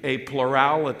be a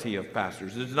plurality of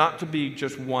pastors. It's not to be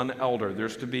just one elder.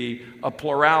 There's to be a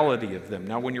plurality of them.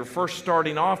 Now, when you're first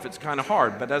starting off, it's kind of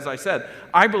hard. But as I said,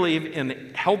 I believe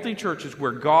in healthy churches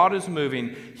where God is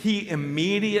moving, He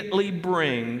immediately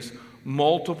brings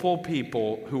multiple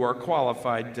people who are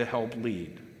qualified to help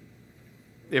lead.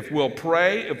 If we'll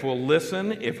pray, if we'll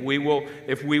listen, if we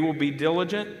will be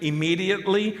diligent,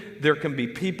 immediately there can be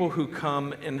people who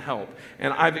come and help.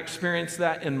 And I've experienced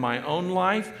that in my own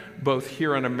life, both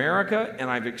here in America, and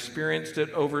I've experienced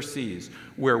it overseas,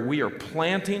 where we are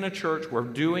planting a church, we're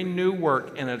doing new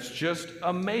work, and it's just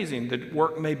amazing. The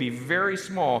work may be very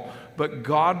small, but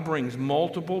God brings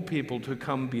multiple people to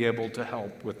come be able to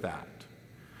help with that.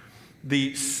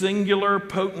 The singular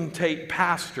potentate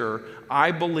pastor, I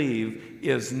believe,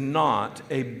 is not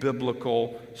a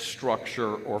biblical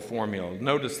structure or formula.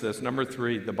 Notice this, number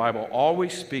 3, the Bible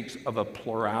always speaks of a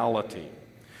plurality.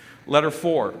 Number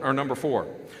 4,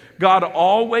 God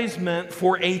always meant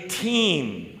for a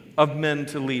team of men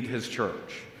to lead His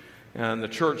church. And the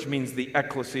church means the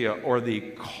ecclesia, or the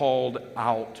called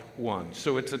out ones.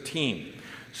 So it's a team.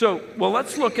 So,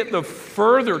 let's look at the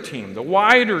further team, the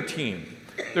wider team.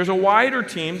 There's a wider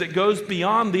team that goes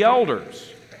beyond the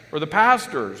elders or the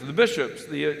pastors, the bishops,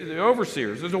 the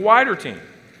overseers. There's a wider team.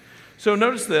 So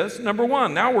notice this. Number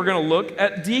 1, now we're going to look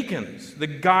at deacons, the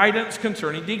guidance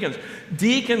concerning deacons.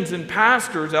 Deacons and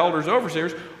pastors, elders,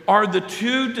 overseers, are the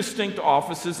 2 distinct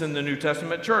offices in the New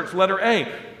Testament church. Letter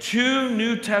A, 2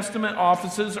 New Testament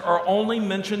offices are only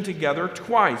mentioned together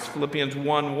twice. Philippians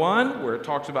 1:1, where it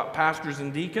talks about pastors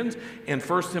and deacons, and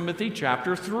 1 Timothy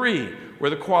chapter 3, where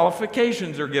the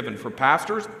qualifications are given for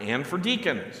pastors and for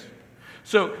deacons.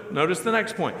 So notice the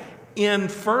next point. In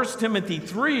 1 Timothy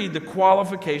 3, the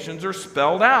qualifications are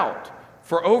spelled out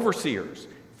for overseers,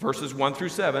 verses 1 through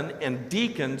 7, and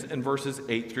deacons in verses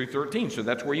 8 through 13. So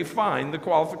that's where you find the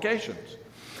qualifications.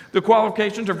 The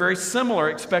qualifications are very similar.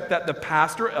 Expect that the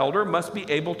pastor elder must be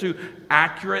able to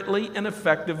accurately and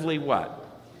effectively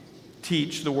what?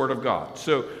 Teach the Word of God.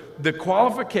 So the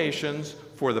qualifications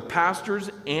for the pastors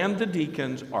and the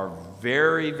deacons are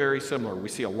very, very similar. We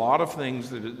see a lot of things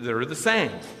that are the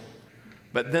same.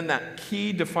 But then that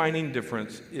key defining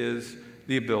difference is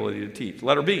the ability to teach.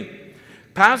 Letter B.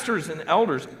 Pastors and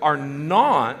elders are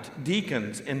not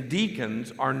deacons, and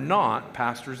deacons are not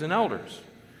pastors and elders.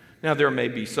 Now, there may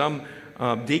be some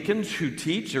deacons who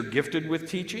teach, they're gifted with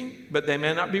teaching, but they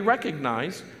may not be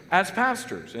recognized as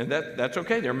pastors, and that's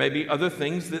okay. There may be other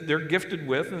things that they're gifted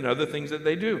with and other things that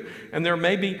they do. And there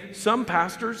may be some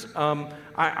pastors,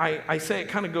 I say it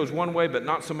kind of goes one way, but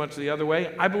not so much the other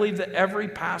way. I believe that every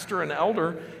pastor and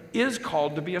elder is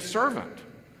called to be a servant.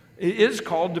 It is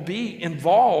called to be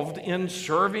involved in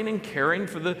serving and caring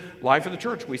for the life of the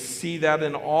church. We see that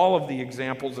in all of the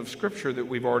examples of Scripture that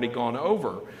we've already gone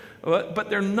over. But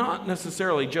they're not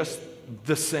necessarily just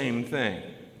the same thing.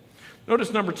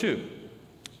 Notice number 2.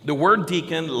 The word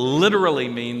deacon literally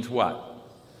means what?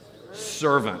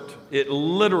 Servant. It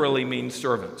literally means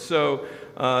servant. So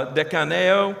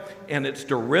dekaneo and its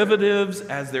derivatives,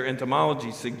 as their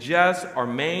etymology suggests, are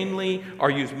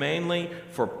used mainly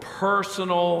for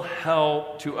personal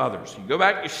help to others. You go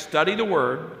back, you study the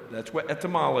word. That's what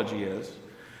etymology is.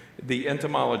 The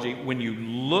etymology, when you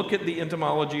look at the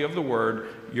etymology of the word,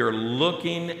 you're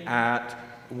looking at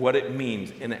what it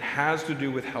means, and it has to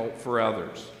do with help for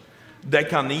others.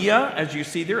 Dekania, as you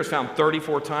see there, is found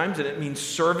 34 times, and it means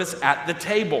service at the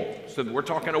table. So we're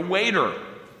talking a waiter,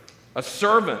 a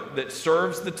servant that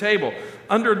serves the table.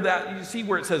 Under that, you see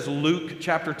where it says Luke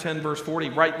chapter 10, verse 40,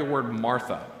 write the word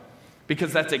Martha,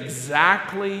 because that's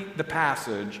exactly the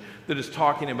passage that is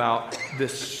talking about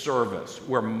this service,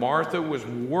 where Martha was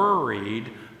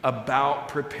worried about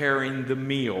preparing the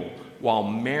meal while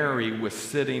Mary was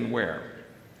sitting where?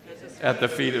 at the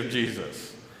feet of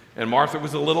Jesus. And Martha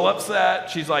was a little upset.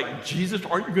 She's like, Jesus,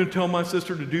 aren't you going to tell my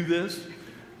sister to do this?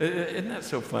 Isn't that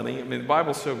so funny? I mean, the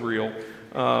Bible's so real.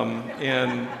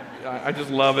 And I just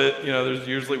love it. You know, there's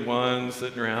usually one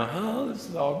sitting around, oh, this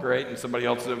is all great, and somebody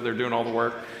else is over there doing all the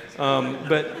work.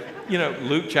 But, you know,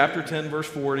 Luke chapter 10, verse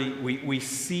 40, we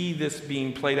see this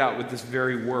being played out with this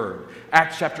very word.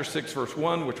 Acts chapter 6, verse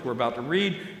 1, which we're about to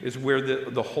read, is where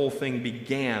the whole thing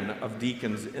began of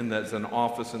deacons as an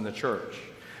office in the church.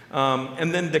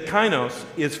 And then diakonos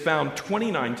is found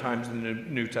 29 times in the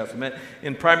New Testament,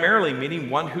 and primarily meaning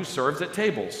one who serves at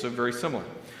tables, so very similar.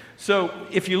 So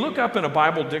if you look up in a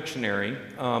Bible dictionary,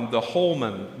 the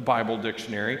Holman Bible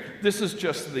Dictionary, this is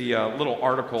just the little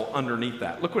article underneath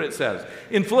that. Look what it says.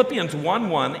 In Philippians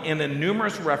 1:1 and in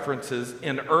numerous references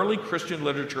in early Christian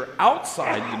literature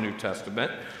outside the New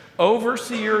Testament,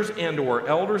 overseers and or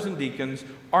elders and deacons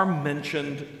are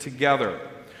mentioned together,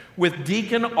 with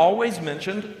deacon always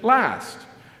mentioned last.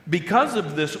 Because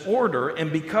of this order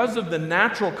and because of the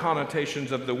natural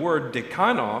connotations of the word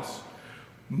diakonos,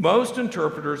 most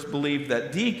interpreters believe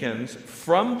that deacons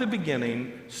from the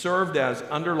beginning served as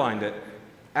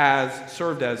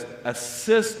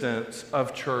assistants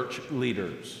of church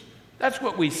leaders. That's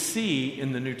what we see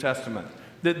in the New Testament,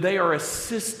 that they are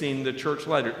assisting the church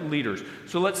leaders.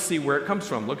 So let's see where it comes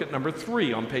from. Look at number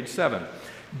 3 on page 7.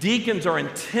 Deacons are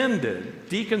intended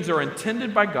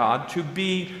by God to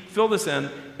be, fill this in,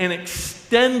 an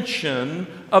extension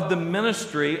of the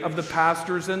ministry of the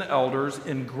pastors and elders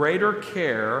in greater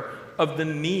care of the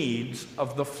needs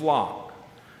of the flock.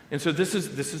 And so this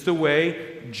is the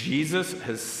way Jesus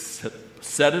has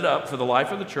set it up for the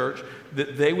life of the church,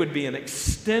 that they would be an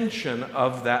extension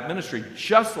of that ministry,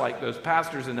 just like those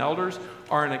pastors and elders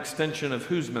are an extension of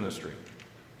whose ministry?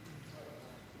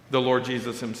 The Lord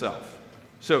Jesus himself.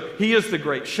 So he is the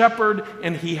great shepherd,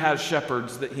 and he has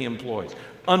shepherds that he employs,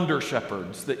 under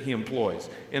shepherds that he employs.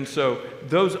 And so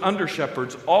those under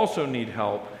shepherds also need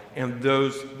help, and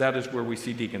that is where we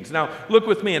see deacons. Now, look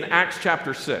with me in Acts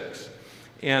chapter 6.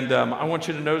 And I want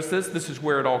you to notice this. This is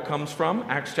where it all comes from.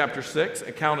 Acts chapter 6.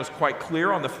 Account is quite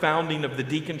clear on the founding of the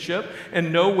deaconship,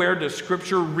 and nowhere does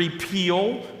Scripture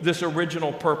repeal this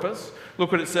original purpose.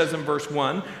 Look what it says in verse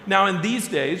 1. Now in these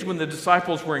days, when the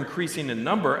disciples were increasing in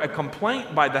number, a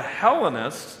complaint by the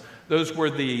Hellenists, those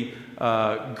were the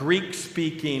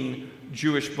Greek-speaking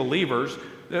Jewish believers,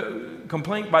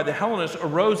 complaint by the Hellenists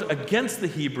arose against the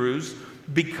Hebrews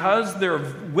because their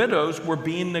widows were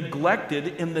being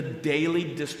neglected in the daily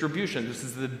distribution. This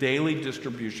is the daily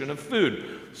distribution of food.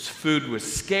 Food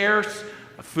was scarce.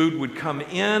 Food would come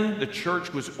in. The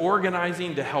church was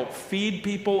organizing to help feed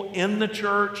people in the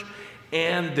church.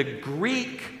 And the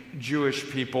Greek Jewish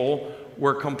people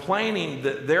were complaining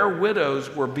that their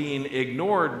widows were being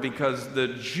ignored because the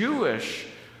Jewish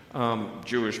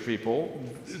people,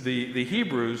 the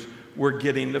Hebrews, were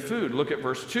getting the food. Look at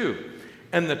verse 2.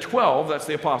 And the 12, that's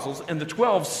the apostles, and the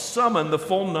 12 summoned the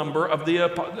full number of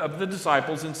the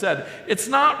disciples and said, it's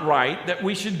not right that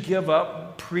we should give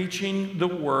up preaching the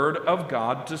word of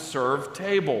God to serve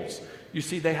tables. You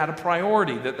see, they had a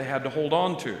priority that they had to hold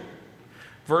on to.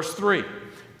 Verse 3,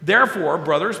 therefore,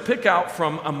 brothers, pick out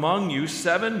from among you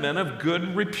 7 men of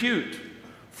good repute,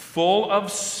 full of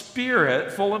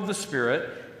the Spirit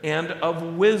and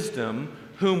of wisdom,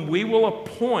 whom we will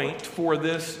appoint for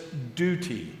this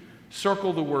duty.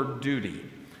 Circle the word duty.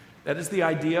 That is the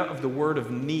idea of the word of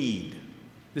need.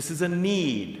 This is a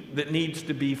need that needs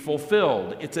to be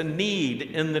fulfilled. It's a need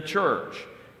in the church.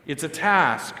 It's a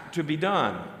task to be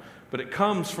done. But it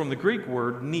comes from the Greek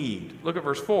word need. Look at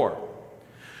verse 4.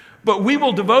 But we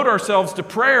will devote ourselves to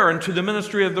prayer and to the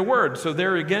ministry of the word. So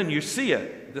there again, you see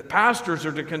it. The pastors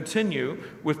are to continue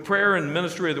with prayer and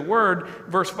ministry of the word.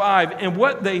 Verse 5, and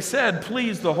what they said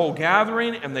pleased the whole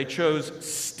gathering, and they chose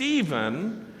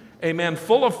Stephen, a man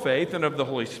full of faith and of the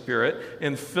Holy Spirit,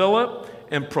 and Philip,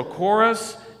 and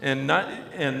Prochorus, and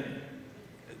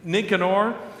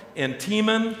Nicanor, and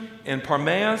Timon, and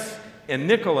Parmenas, and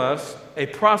Nicholas, a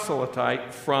proselyte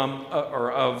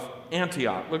of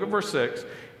Antioch. Look at verse 6.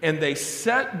 And they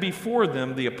set before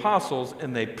them the apostles,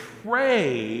 and they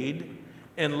prayed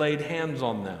and laid hands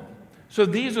on them. So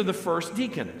these are the first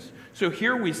deacons. So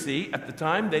here we see, at the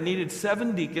time, they needed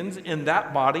 7 deacons in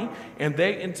that body, and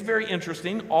it's very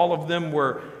interesting. All of them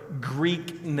were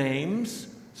Greek names,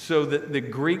 so that the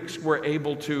Greeks were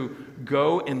able to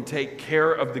go and take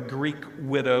care of the Greek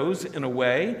widows in a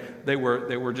way. They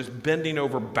were just bending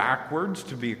over backwards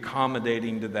to be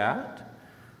accommodating to that.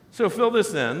 So fill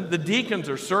this in. The deacons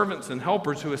are servants and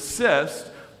helpers who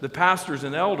assist the pastors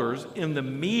and elders, in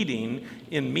meeting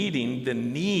the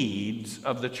needs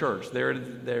of the church.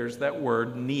 There's that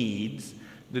word, needs,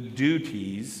 the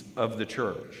duties of the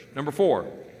church. Number 4,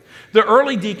 the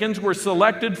early deacons were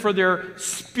selected for their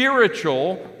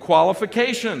spiritual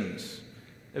qualifications.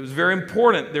 It was very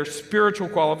important, their spiritual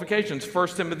qualifications. 1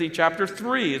 Timothy chapter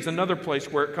 3 is another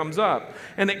place where it comes up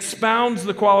and expounds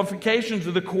the qualifications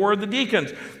of the core of the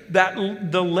deacons.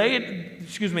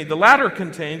 The latter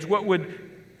contains what would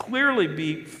clearly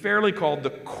be fairly called the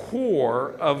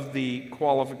core of the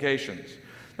qualifications.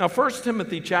 Now, 1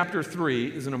 Timothy chapter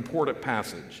 3 is an important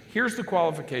passage. Here's the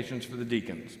qualifications for the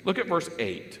deacons. Look at verse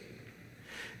 8.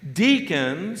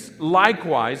 Deacons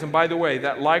likewise, and by the way,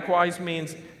 that likewise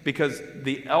means because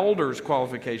the elders'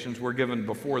 qualifications were given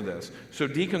before this. So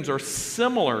deacons are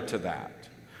similar to that.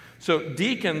 So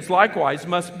deacons likewise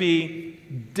must be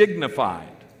dignified,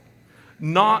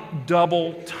 not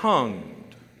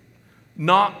double-tongued,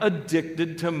 not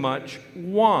addicted to much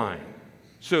wine.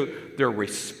 So they're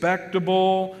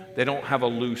respectable, they don't have a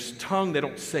loose tongue, they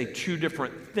don't say two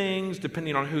different things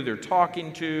depending on who they're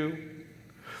talking to.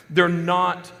 They're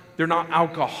not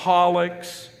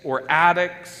alcoholics or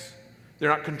addicts. They're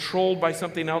not controlled by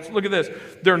something else. Look at this.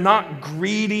 They're not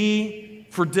greedy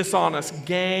for dishonest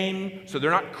gain. So they're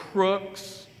not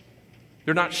crooks.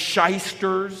 They're not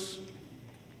shysters.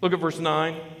 Look at verse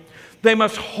 9. They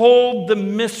must hold the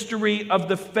mystery of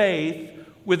the faith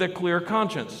with a clear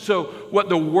conscience. So what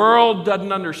the world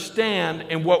doesn't understand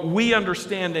and what we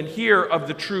understand and hear of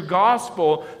the true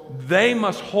gospel, they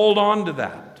must hold on to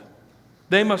that.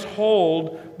 They must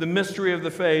hold the mystery of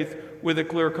the faith with a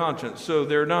clear conscience. So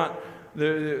they're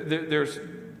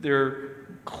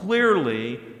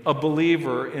clearly a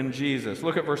believer in Jesus.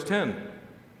 Look at verse 10.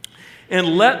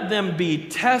 And let them be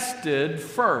tested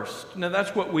first. Now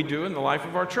that's what we do in the life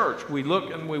of our church. We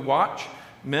look and we watch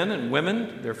men and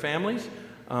women, their families,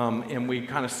 and we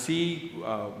kind of see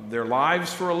their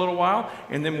lives for a little while,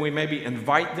 and then we maybe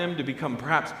invite them to become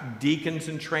perhaps deacons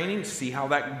in training, see how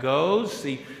that goes,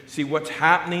 see what's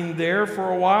happening there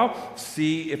for a while,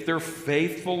 see if they're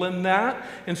faithful in that.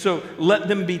 And so let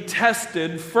them be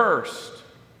tested first.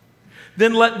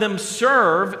 Then let them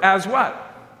serve as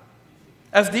what?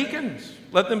 As deacons.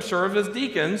 Let them serve as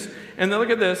deacons. And then look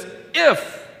at this,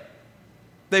 if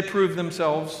they prove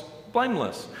themselves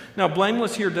blameless. Now,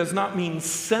 blameless here does not mean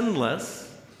sinless,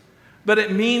 but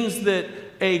it means that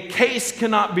a case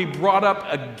cannot be brought up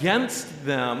against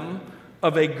them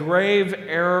of a grave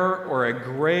error or a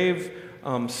grave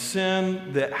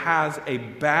sin that has a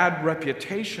bad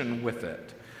reputation with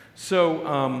it.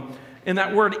 So, and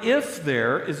that word if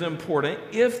there is important,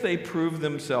 if they prove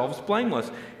themselves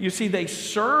blameless. You see, they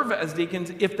serve as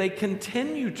deacons if they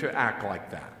continue to act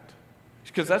like that.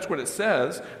 Because that's what it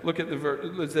says. Look at the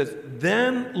verse. It says,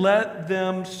 then let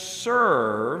them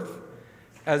serve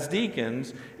as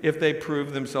deacons if they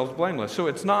prove themselves blameless. So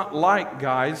it's not like,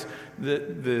 guys,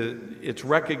 that it's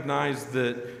recognized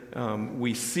that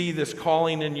we see this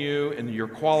calling in you and you're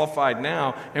qualified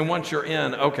now, and once you're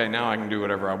in, okay, now I can do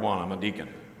whatever I want. I'm a deacon.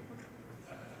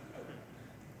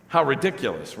 How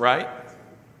ridiculous, right?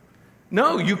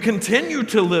 No, you continue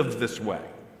to live this way.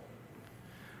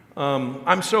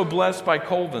 I'm so blessed by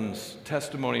Colvin's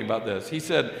testimony about this. He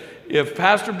said, if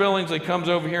Pastor Billingsley comes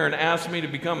over here and asks me to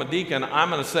become a deacon, I'm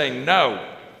going to say no.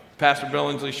 Pastor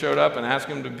Billingsley showed up and asked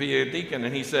him to be a deacon,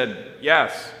 and he said,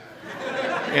 yes.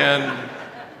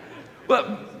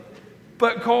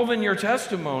 But Colvin, your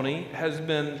testimony has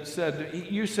been said,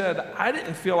 you said, I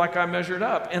didn't feel like I measured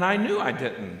up, and I knew I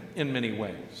didn't in many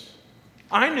ways.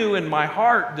 I knew in my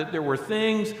heart that there were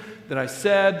things that I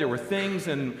said, there were things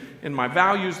in my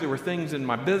values, there were things in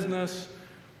my business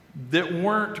that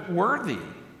weren't worthy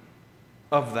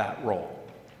of that role.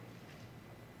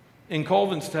 In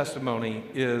Colvin's testimony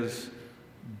is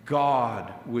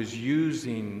God was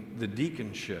using the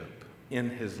deaconship in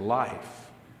his life,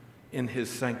 in his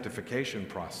sanctification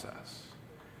process.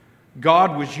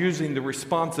 God was using the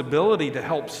responsibility to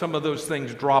help some of those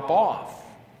things drop off.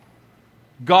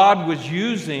 God was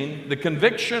using the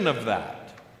conviction of that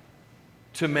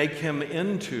to make him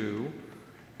into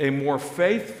a more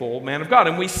faithful man of God.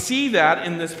 And we see that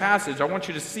in this passage. I want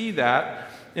you to see that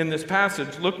in this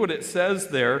passage. Look what it says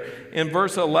there. In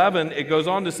verse 11, it goes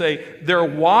on to say, their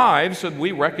wives, so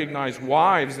we recognize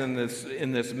wives in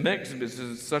this mix. This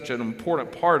is such an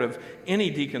important part of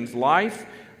any deacon's life.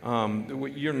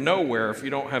 You're nowhere if you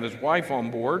don't have his wife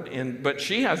on board, but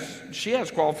she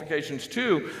has qualifications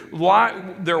too.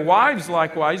 Their wives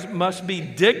likewise must be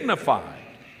dignified,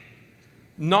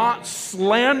 not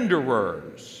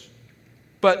slanderers,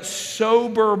 but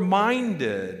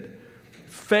sober-minded,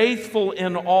 faithful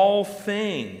in all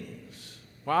things.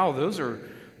 Wow, those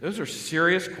are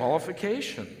serious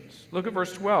qualifications. Look at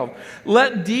verse 12.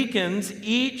 Let deacons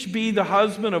each be the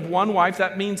husband of one wife.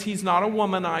 That means he's not a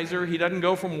womanizer. He doesn't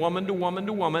go from woman to woman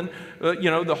to woman.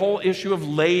 The whole issue of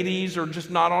ladies are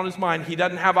just not on his mind. He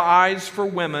doesn't have eyes for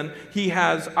women. He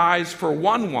has eyes for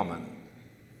one woman.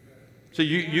 So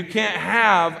you can't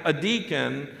have a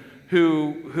deacon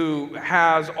who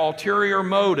has ulterior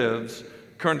motives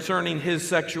concerning his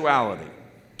sexuality.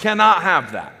 Cannot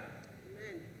have that.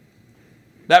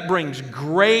 That brings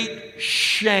great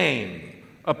shame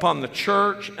upon the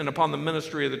church and upon the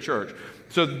ministry of the church.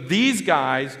 So these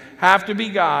guys have to be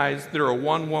guys that are a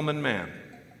one-woman man.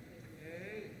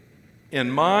 In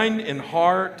mind, in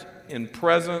heart, in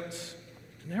presence,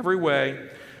 in every way.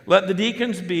 Let the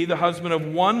deacons be the husband of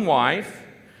one wife,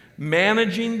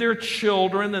 managing their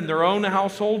children and their own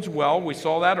households well. We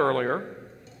saw that earlier.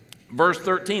 Verse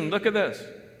 13, look at this.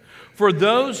 For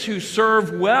those who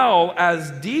serve well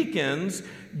as deacons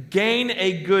gain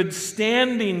a good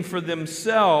standing for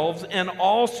themselves and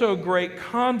also great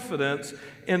confidence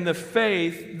in the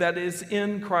faith that is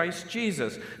in Christ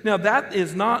Jesus. Now, that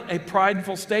is not a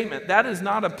prideful statement. That is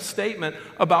not a statement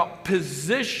about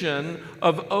position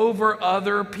of over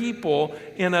other people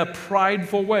in a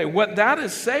prideful way. What that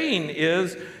is saying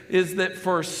is that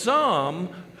for some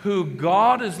who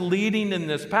God is leading in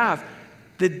this path,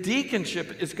 the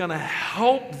deaconship is going to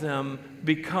help them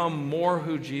become more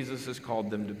who Jesus has called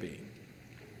them to be.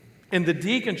 And the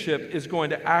deaconship is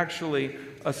going to actually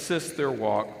assist their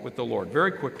walk with the Lord.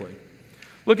 Very quickly,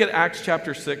 look at Acts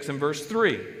chapter 6 and verse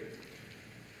 3.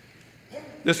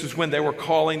 This is when they were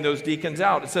calling those deacons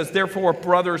out. It says, therefore,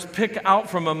 brothers, pick out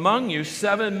from among you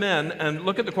 7 men, and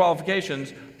look at the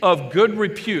qualifications, of good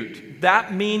repute.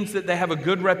 That means that they have a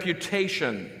good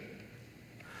reputation.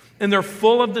 And they're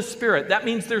full of the Spirit. That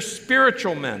means they're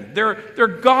spiritual men. They're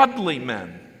godly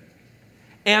men.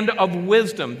 And of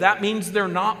wisdom. That means they're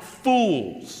not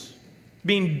fools,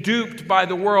 being duped by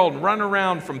the world, run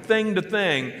around from thing to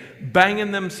thing,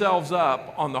 banging themselves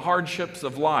up on the hardships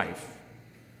of life,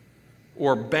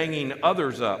 or banging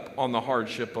others up on the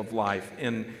hardship of life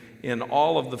in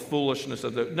all of the foolishness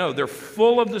of the... No, they're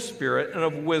full of the Spirit and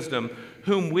of wisdom,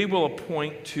 whom we will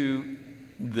appoint to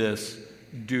this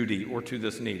duty or to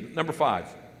this need. Number 5,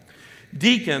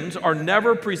 deacons are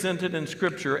never presented in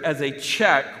Scripture as a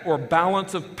check or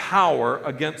balance of power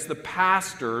against the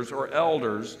pastors or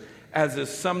elders, as is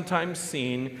sometimes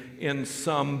seen in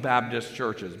some Baptist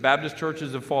churches. Baptist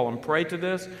churches have fallen prey to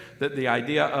this, that the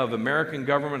idea of American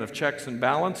government of checks and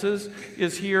balances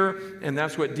is here, and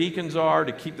that's what deacons are,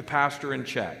 to keep the pastor in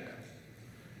check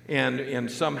and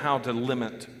somehow to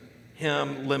limit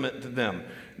him, limit them.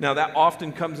 Now, that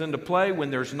often comes into play when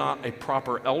there's not a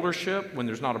proper eldership, when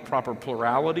there's not a proper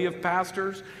plurality of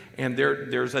pastors, and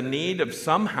there's a need of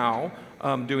somehow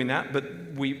doing that.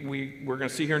 But we're going to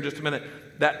see here in just a minute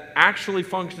that actually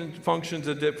functions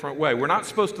a different way. We're not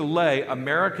supposed to lay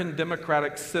American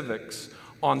democratic civics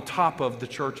on top of the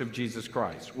Church of Jesus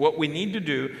Christ. What we need to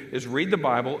do is read the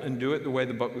Bible and do it the way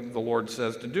the Lord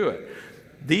says to do it.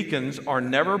 Deacons are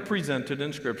never presented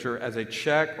in Scripture as a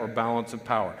check or balance of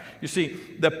power. You see,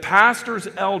 the pastor's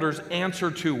elders answer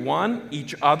to one,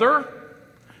 each other.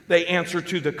 They answer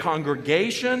to the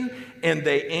congregation, and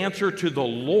they answer to the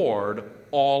Lord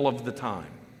all of the time.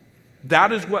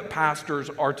 That is what pastors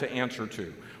are to answer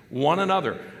to, one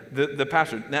another. The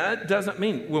pastor. Now, that doesn't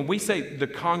mean, when we say the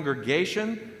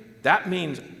congregation, that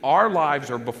means our lives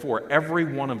are before every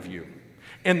one of you.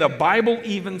 And the Bible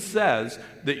even says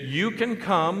that you can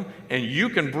come and you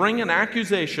can bring an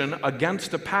accusation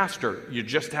against a pastor. You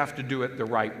just have to do it the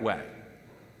right way.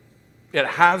 It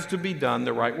has to be done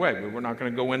the right way. We're not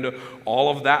going to go into all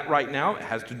of that right now. It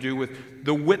has to do with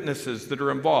the witnesses that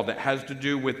are involved. It has to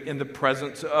do with in the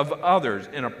presence of others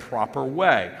in a proper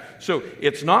way. So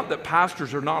it's not that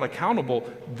pastors are not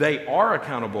accountable. They are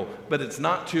accountable, but it's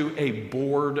not to a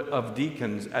board of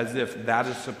deacons as if that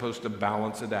is supposed to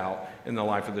balance it out in the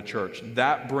life of the church.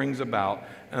 That brings about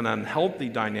an unhealthy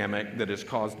dynamic that has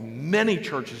caused many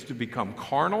churches to become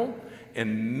carnal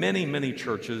and many, many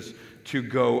churches to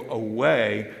go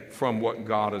away from what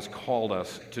God has called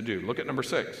us to do. Look at number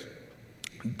 6.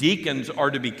 Deacons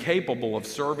are to be capable of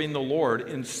serving the Lord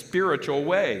in spiritual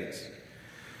ways.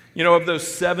 You know, of those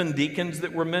 7 deacons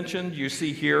that were mentioned, you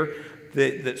see here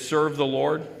that serve the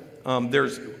Lord.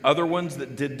 There's other ones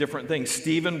that did different things.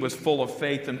 Stephen was full of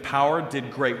faith and power,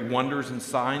 did great wonders and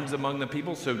signs among the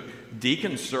people. So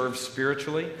deacons serve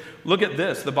spiritually. Look at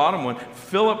this, the bottom one.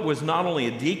 Philip was not only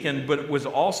a deacon, but was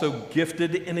also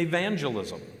gifted in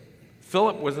evangelism.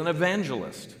 Philip was an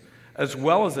evangelist. as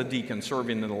well as a deacon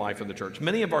serving in the life of the church.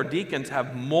 Many of our deacons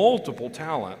have multiple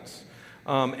talents.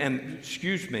 Talents,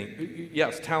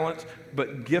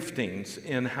 but giftings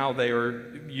in how they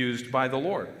are used by the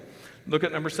Lord. Look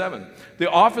at number 7. The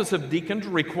office of deacons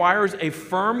requires a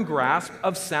firm grasp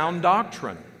of sound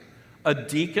doctrine. A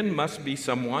deacon must be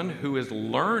someone who is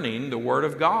learning the Word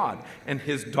of God, and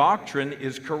his doctrine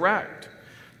is correct.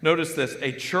 Notice this,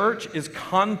 a church is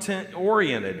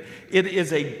content-oriented. It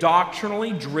is a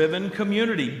doctrinally driven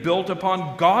community built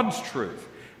upon God's truth.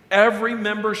 Every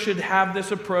member should have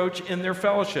this approach in their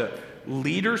fellowship.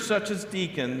 Leaders such as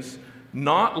deacons,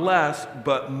 not less,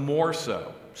 but more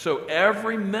so. So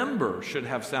every member should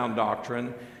have sound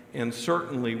doctrine, and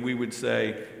certainly we would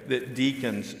say that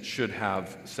deacons should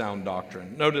have sound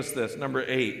doctrine. Notice this, number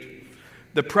 8.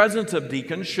 The presence of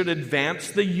deacons should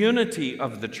advance the unity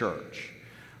of the church.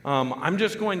 I'm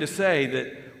just going to say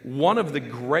that one of the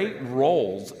great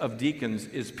roles of deacons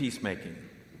is peacemaking.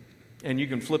 And you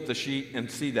can flip the sheet and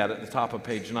see that at the top of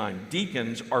page 9.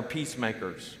 Deacons are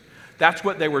peacemakers. That's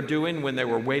what they were doing when they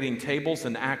were waiting tables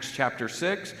in Acts chapter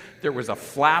 6. There was a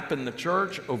flap in the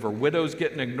church over widows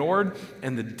getting ignored,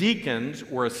 and the deacons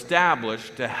were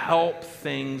established to help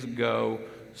things go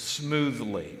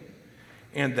smoothly.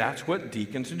 And that's what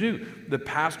deacons do. The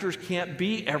pastors can't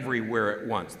be everywhere at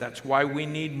once. That's why we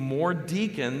need more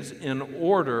deacons in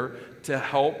order to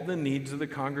help the needs of the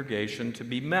congregation to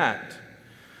be met.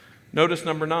 Notice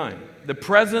number 9. The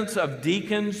presence of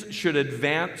deacons should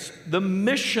advance the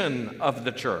mission of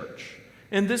the church.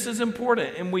 And this is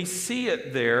important, and we see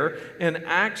it there in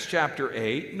Acts chapter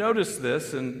 8. Notice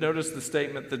this, and notice the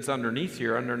statement that's underneath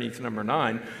here, underneath number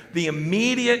 9. The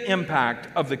immediate impact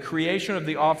of the creation of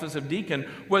the office of deacon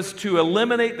was to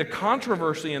eliminate the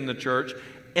controversy in the church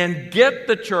and get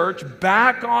the church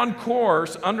back on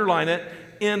course, underline it,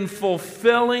 in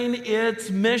fulfilling its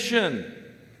mission.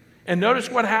 And notice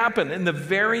what happened in the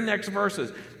very next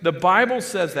verses. The Bible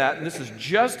says that, and this is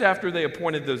just after they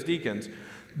appointed those deacons.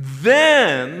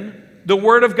 Then the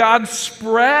word of God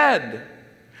spread,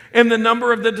 and the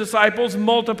number of the disciples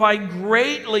multiplied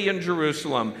greatly in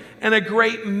Jerusalem, and a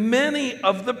great many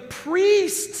of the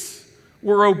priests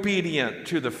were obedient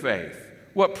to the faith.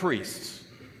 What priests?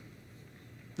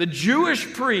 The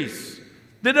Jewish priests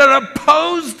that had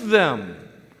opposed them.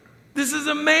 This is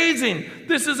amazing.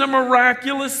 This is a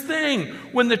miraculous thing.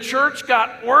 When the church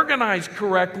got organized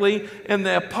correctly and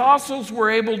the apostles were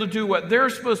able to do what they're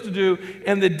supposed to do,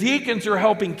 and the deacons are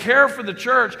helping care for the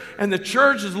church, and the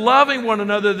church is loving one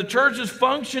another, the church is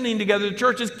functioning together, the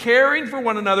church is caring for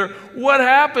one another, what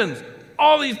happens?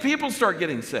 All these people start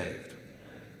getting saved.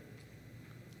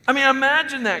 I mean,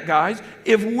 imagine that, guys.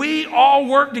 If we all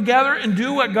work together and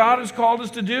do what God has called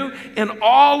us to do, and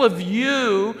all of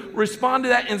you respond to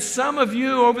that, and some of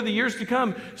you over the years to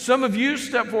come, some of you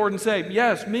step forward and say,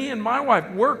 yes, me and my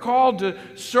wife, we're called to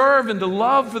serve and to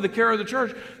love for the care of the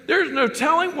church. There's no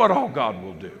telling what all God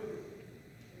will do.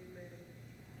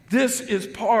 This is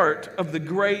part of the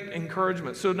great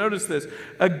encouragement. So notice this.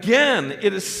 Again,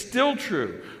 it is still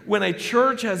true. When a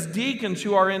church has deacons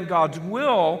who are in God's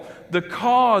will, the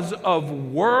cause of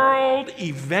world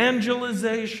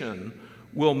evangelization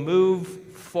will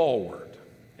move forward.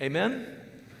 Amen?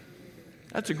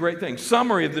 That's a great thing.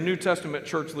 Summary of the New Testament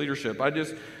church leadership. I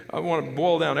want to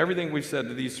boil down everything we've said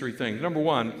to these 3 things. Number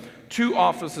 1, 2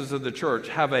 offices of the church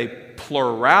have a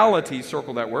plurality,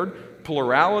 circle that word,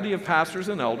 plurality of pastors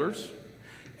and elders,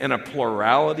 and a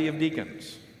plurality of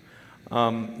deacons.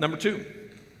 Number 2,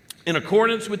 in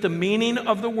accordance with the meaning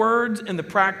of the words and the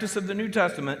practice of the New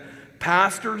Testament,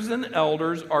 pastors and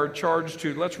elders are charged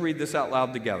to, let's read this out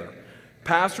loud together.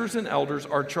 Pastors and elders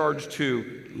are charged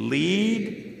to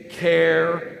lead,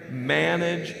 care,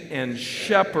 manage, and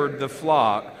shepherd the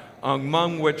flock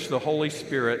among which the Holy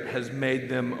Spirit has made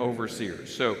them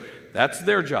overseers. So that's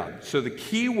their job. So the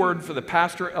key word for the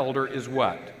pastor elder is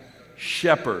what?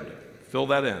 Shepherd. Fill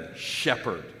that in.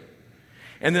 Shepherd.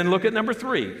 And then look at number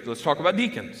 3. Let's talk about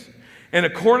deacons. In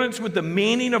accordance with the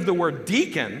meaning of the word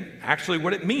deacon, actually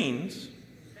what it means,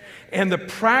 and the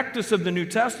practice of the New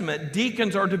Testament,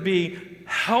 deacons are to be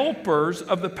helpers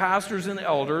of the pastors and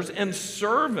elders and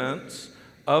servants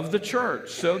of the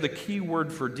church. So the key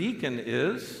word for deacon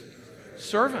is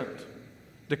servant.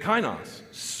 Dikainos,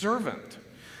 servant.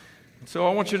 So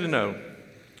I want you to know,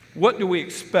 what do we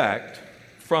expect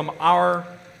from our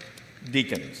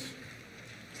deacons?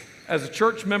 As a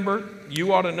church member,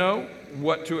 you ought to know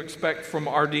what to expect from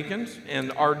our deacons,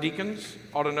 and our deacons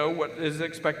ought to know what is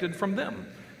expected from them.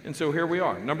 And so here we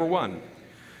are. Number 1,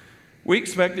 we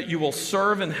expect that you will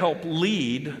serve and help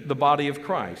lead the body of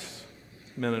Christ,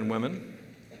 men and women.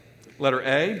 Letter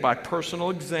A, by personal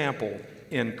example,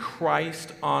 in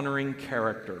Christ-honoring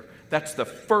character. That's the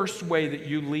first way that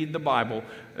you lead the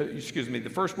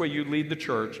the first way you lead the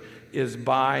church is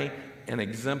by an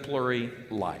exemplary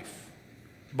life,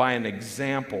 by an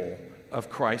example of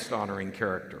Christ-honoring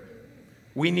character.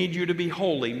 We need you to be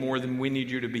holy more than we need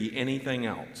you to be anything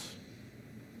else.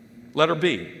 Letter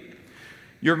B.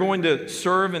 You're going to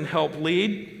serve and help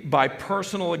lead by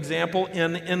personal example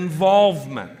in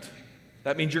involvement.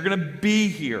 That means you're going to be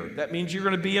here. That means you're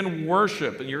going to be in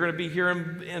worship and you're going to be here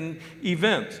in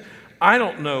events. I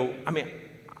don't know.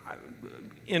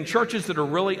 In churches that are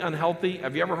really unhealthy,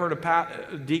 have you ever heard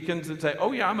of deacons that say,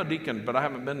 oh yeah, I'm a deacon, but I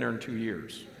haven't been there in 2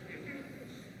 years?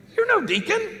 You're no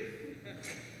deacon.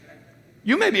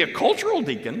 You may be a cultural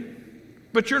deacon,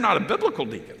 but you're not a biblical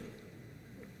deacon.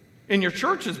 And your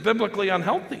church is biblically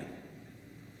unhealthy.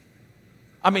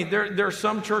 There are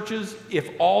some churches, if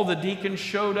all the deacons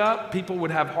showed up, people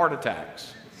would have heart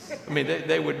attacks.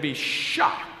 They would be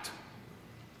shocked.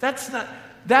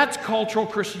 That's cultural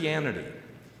Christianity.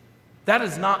 That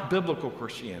is not biblical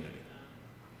Christianity.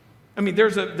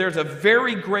 There's a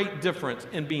very great difference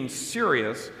in being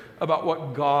serious about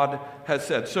what God has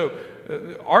said. So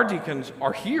our deacons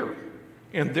are here,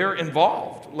 and they're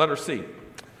involved. Letter C.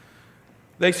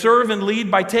 They serve and lead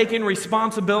by taking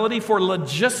responsibility for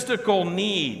logistical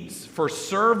needs, for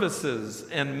services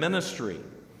and ministry.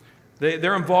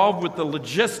 They're involved with the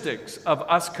logistics of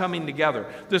us coming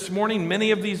together. This morning,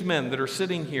 many of these men that are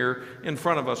sitting here in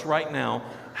front of us right now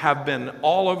have been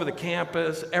all over the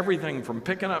campus, everything from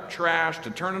picking up trash to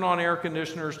turning on air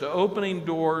conditioners to opening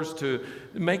doors to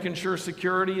making sure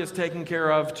security is taken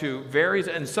care of to various,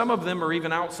 and some of them are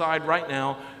even outside right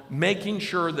now making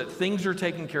sure that things are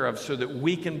taken care of so that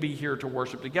we can be here to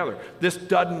worship together. This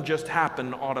doesn't just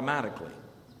happen automatically.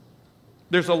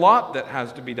 There's a lot that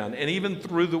has to be done, and even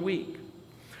through the week.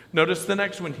 Notice the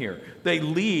next one here. They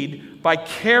lead by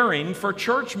caring for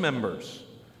church members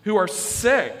who are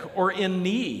sick or in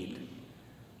need.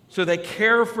 So they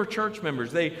care for church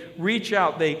members. They reach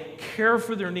out. They care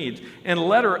for their needs. And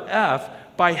letter F,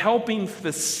 by helping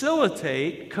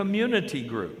facilitate community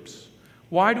groups.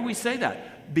 Why do we say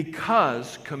that?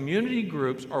 Because community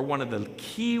groups are one of the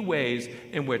key ways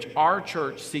in which our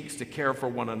church seeks to care for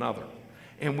one another.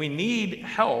 And we need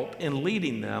help in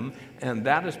leading them, and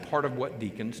that is part of what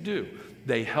deacons do.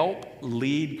 They help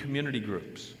lead community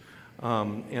groups.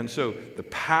 And so the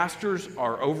pastors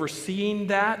are overseeing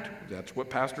that. That's what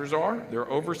pastors are. They're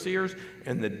overseers.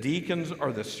 And the deacons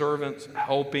are the servants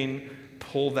helping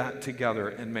pull that together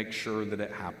and make sure that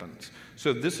it happens.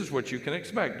 So this is what you can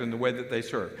expect in the way that they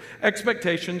serve.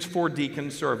 Expectations for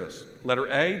deacon service.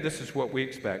 Letter A, this is what we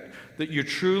expect. That you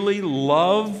truly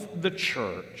love the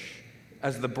church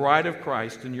as the bride of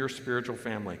Christ in your spiritual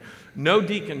family. No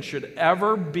deacon should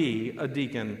ever be a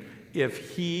deacon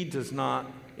if she does not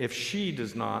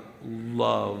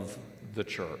love the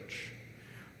church.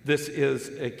 This is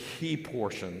a key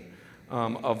portion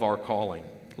of our calling.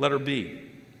 Letter B,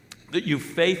 that you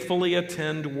faithfully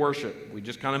attend worship. We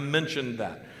just kind of mentioned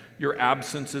that. Your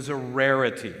absence is a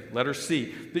rarity. Letter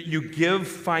C, that you give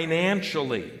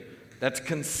financially. That's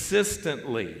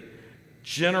consistently,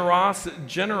 generously,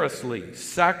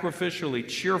 sacrificially,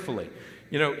 cheerfully.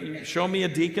 You show me a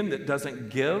deacon that doesn't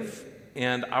give,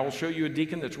 and I will show you a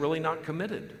deacon that's really not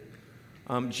committed.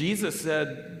 Jesus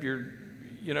said,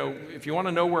 if you want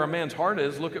to know where a man's heart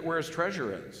is, look at where his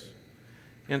treasure is.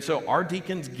 And so our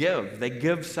deacons give. They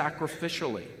give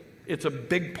sacrificially. It's a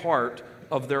big part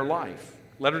of their life.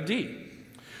 Letter D,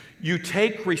 you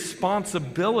take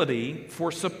responsibility for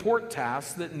support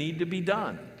tasks that need to be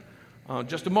done.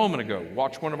 Just a moment ago,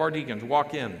 watch one of our deacons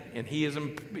walk in, and he's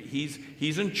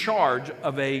in charge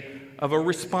of a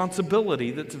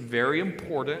responsibility that's very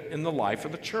important in the life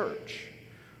of the church.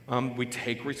 We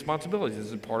take responsibility.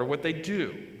 This is part of what they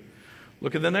do.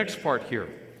 Look at the next part here.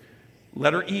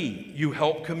 Letter E, you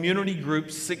help community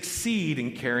groups succeed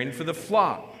in caring for the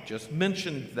flock. Just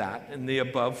mentioned that in the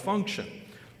above function.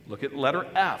 Look at letter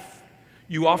F.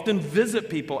 You often visit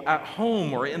people at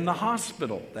home or in the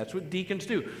hospital. That's what deacons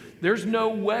do. There's no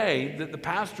way that the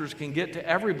pastors can get to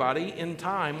everybody in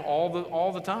time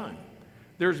all the time.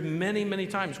 There's many, many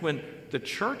times when the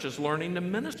church is learning to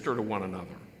minister to one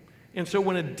another. And so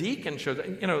when a deacon shows up,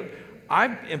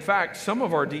 in fact, some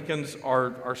of our deacons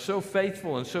are so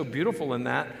faithful and so beautiful in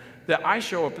that I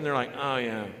show up and they're like, oh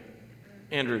yeah,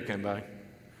 Andrew came by.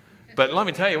 But let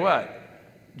me tell you what,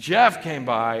 Jeff came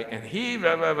by and he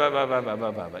blah, blah, blah, blah, blah,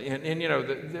 blah, blah, blah.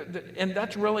 And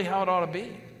that's really how it ought to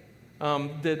be.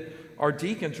 That our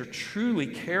deacons are truly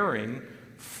caring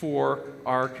for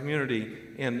our community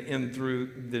and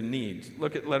through the needs.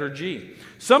 Look at letter G.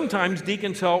 Sometimes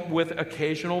deacons help with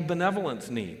occasional benevolence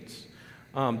needs.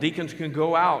 Deacons can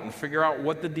go out and figure out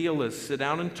what the deal is, sit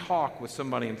down and talk with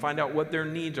somebody and find out what their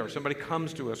needs are. Somebody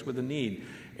comes to us with a need.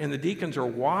 And the deacons are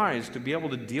wise to be able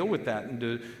to deal with that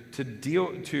and to deal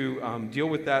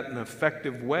with that in an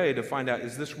effective way to find out,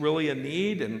 is this really a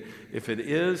need? And if it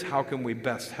is, how can we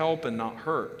best help and not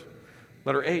hurt?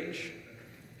 Letter H.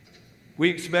 We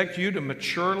expect you to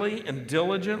maturely and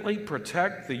diligently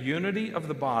protect the unity of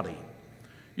the body.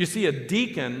 You see, a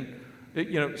deacon,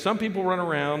 some people run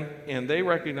around and they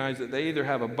recognize that they either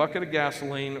have a bucket of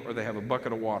gasoline or they have a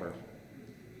bucket of water.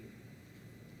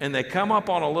 And they come up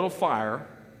on a little fire,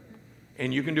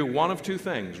 and you can do one of two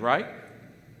things, right?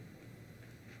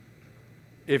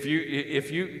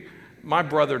 My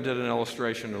brother did an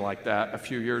illustration like that a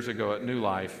few years ago at New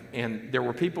Life, and there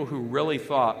were people who really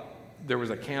thought there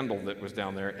was a candle that was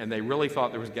down there, and they really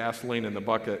thought there was gasoline in the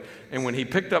bucket. And when he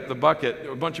picked up the bucket,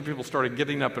 a bunch of people started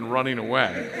getting up and running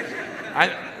away.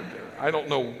 I don't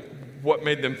know what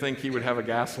made them think he would have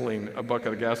a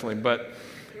bucket of gasoline, but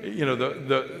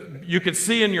you could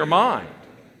see in your mind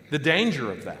the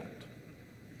danger of that.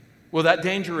 Well, that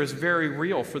danger is very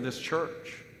real for this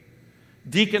church.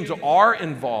 Deacons are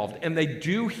involved, and they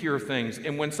do hear things.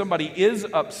 And when somebody is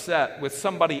upset with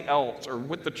somebody else or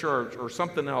with the church or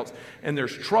something else, and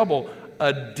there's trouble,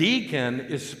 a deacon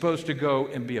is supposed to go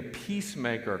and be a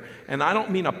peacemaker. And I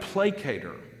don't mean a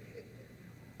placater.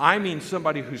 I mean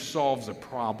somebody who solves a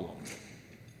problem.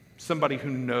 Somebody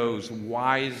who knows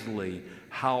wisely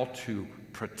how to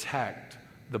protect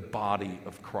the body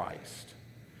of Christ.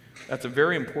 That's a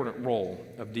very important role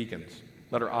of deacons.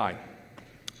 Letter I.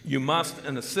 You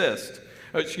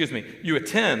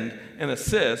attend and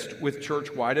assist with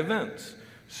church-wide events.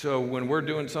 So when we're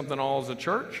doing something all as a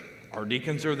church, our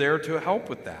deacons are there to help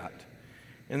with that.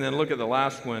 And then look at the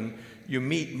last one. You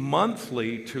meet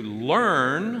monthly to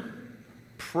learn,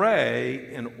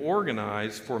 pray, and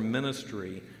organize for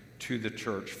ministry to the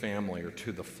church family or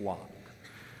to the flock.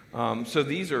 So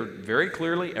these are very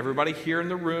clearly, everybody here in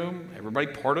the room, everybody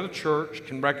part of the church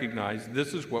can recognize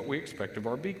this is what we expect of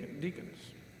our deacons.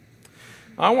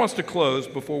 I want us to close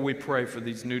before we pray for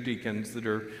these new deacons that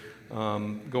are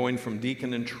going from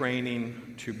deacon in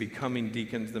training to becoming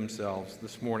deacons themselves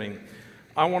this morning.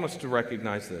 I want us to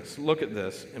recognize this. Look at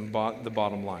this in the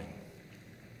bottom line.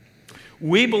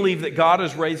 We believe that God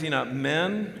is raising up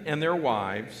men and their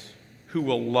wives who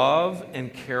will love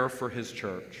and care for His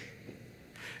church.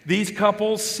 These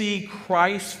couples see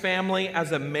Christ's family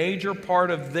as a major part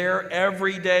of their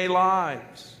everyday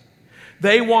lives.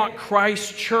 They want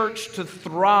Christ's church to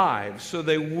thrive, so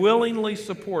they willingly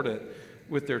support it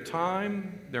with their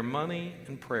time, their money,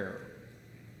 and prayer.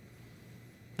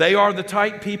 They are the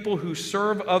type people who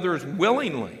serve others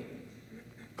willingly,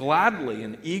 gladly,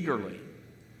 and eagerly.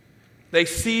 They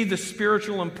see the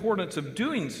spiritual importance of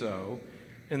doing so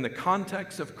in the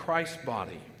context of Christ's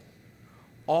body,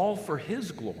 all for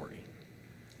His glory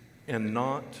and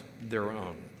not their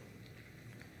own.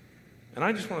 And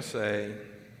I just want to say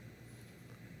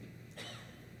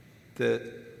that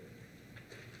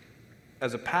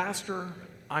as a pastor,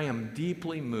 I am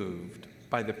deeply moved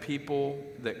by the people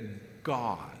that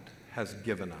God has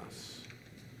given us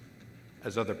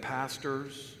as other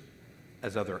pastors,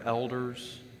 as other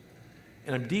elders,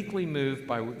 and I'm deeply moved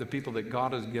by the people that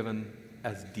God has given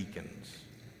as deacons.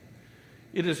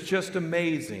 It is just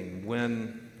amazing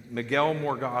when Miguel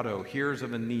Morgado hears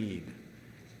of a need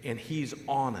and he's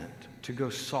on it to go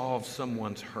solve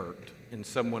someone's hurt and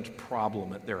someone's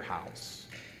problem at their house.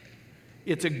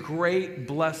 It's a great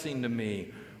blessing to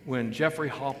me when Jeffrey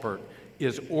Hoppert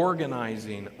is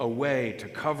organizing a way to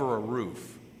cover a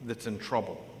roof that's in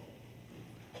trouble.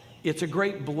 It's a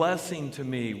great blessing to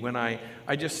me when I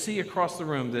just see across the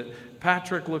room that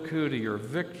Patrick Lacuti or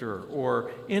Victor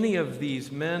or any of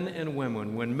these men and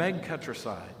women, when Meg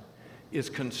Ketraside is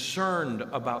concerned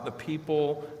about the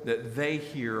people that they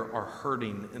hear are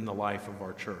hurting in the life of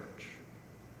our church,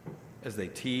 as they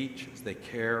teach, as they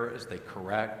care, as they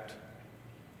correct,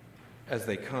 as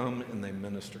they come and they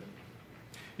minister.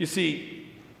 You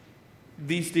see,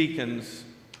 these deacons,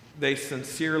 they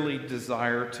sincerely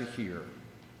desire to hear,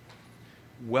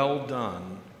 "Well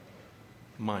done,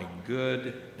 my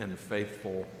good and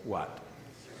faithful" what?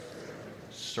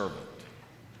 Servant.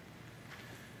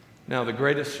 Now, the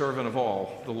greatest servant of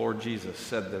all, the Lord Jesus,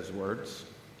 said those words,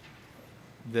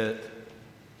 that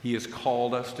He has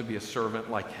called us to be a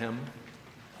servant like Him.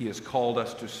 He has called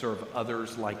us to serve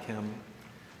others like Him.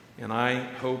 And I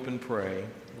hope and pray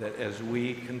that as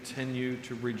we continue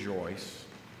to rejoice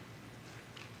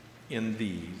in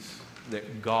these,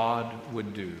 that God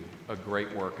would do a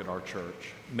great work at our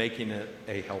church, making it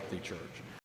a healthy church.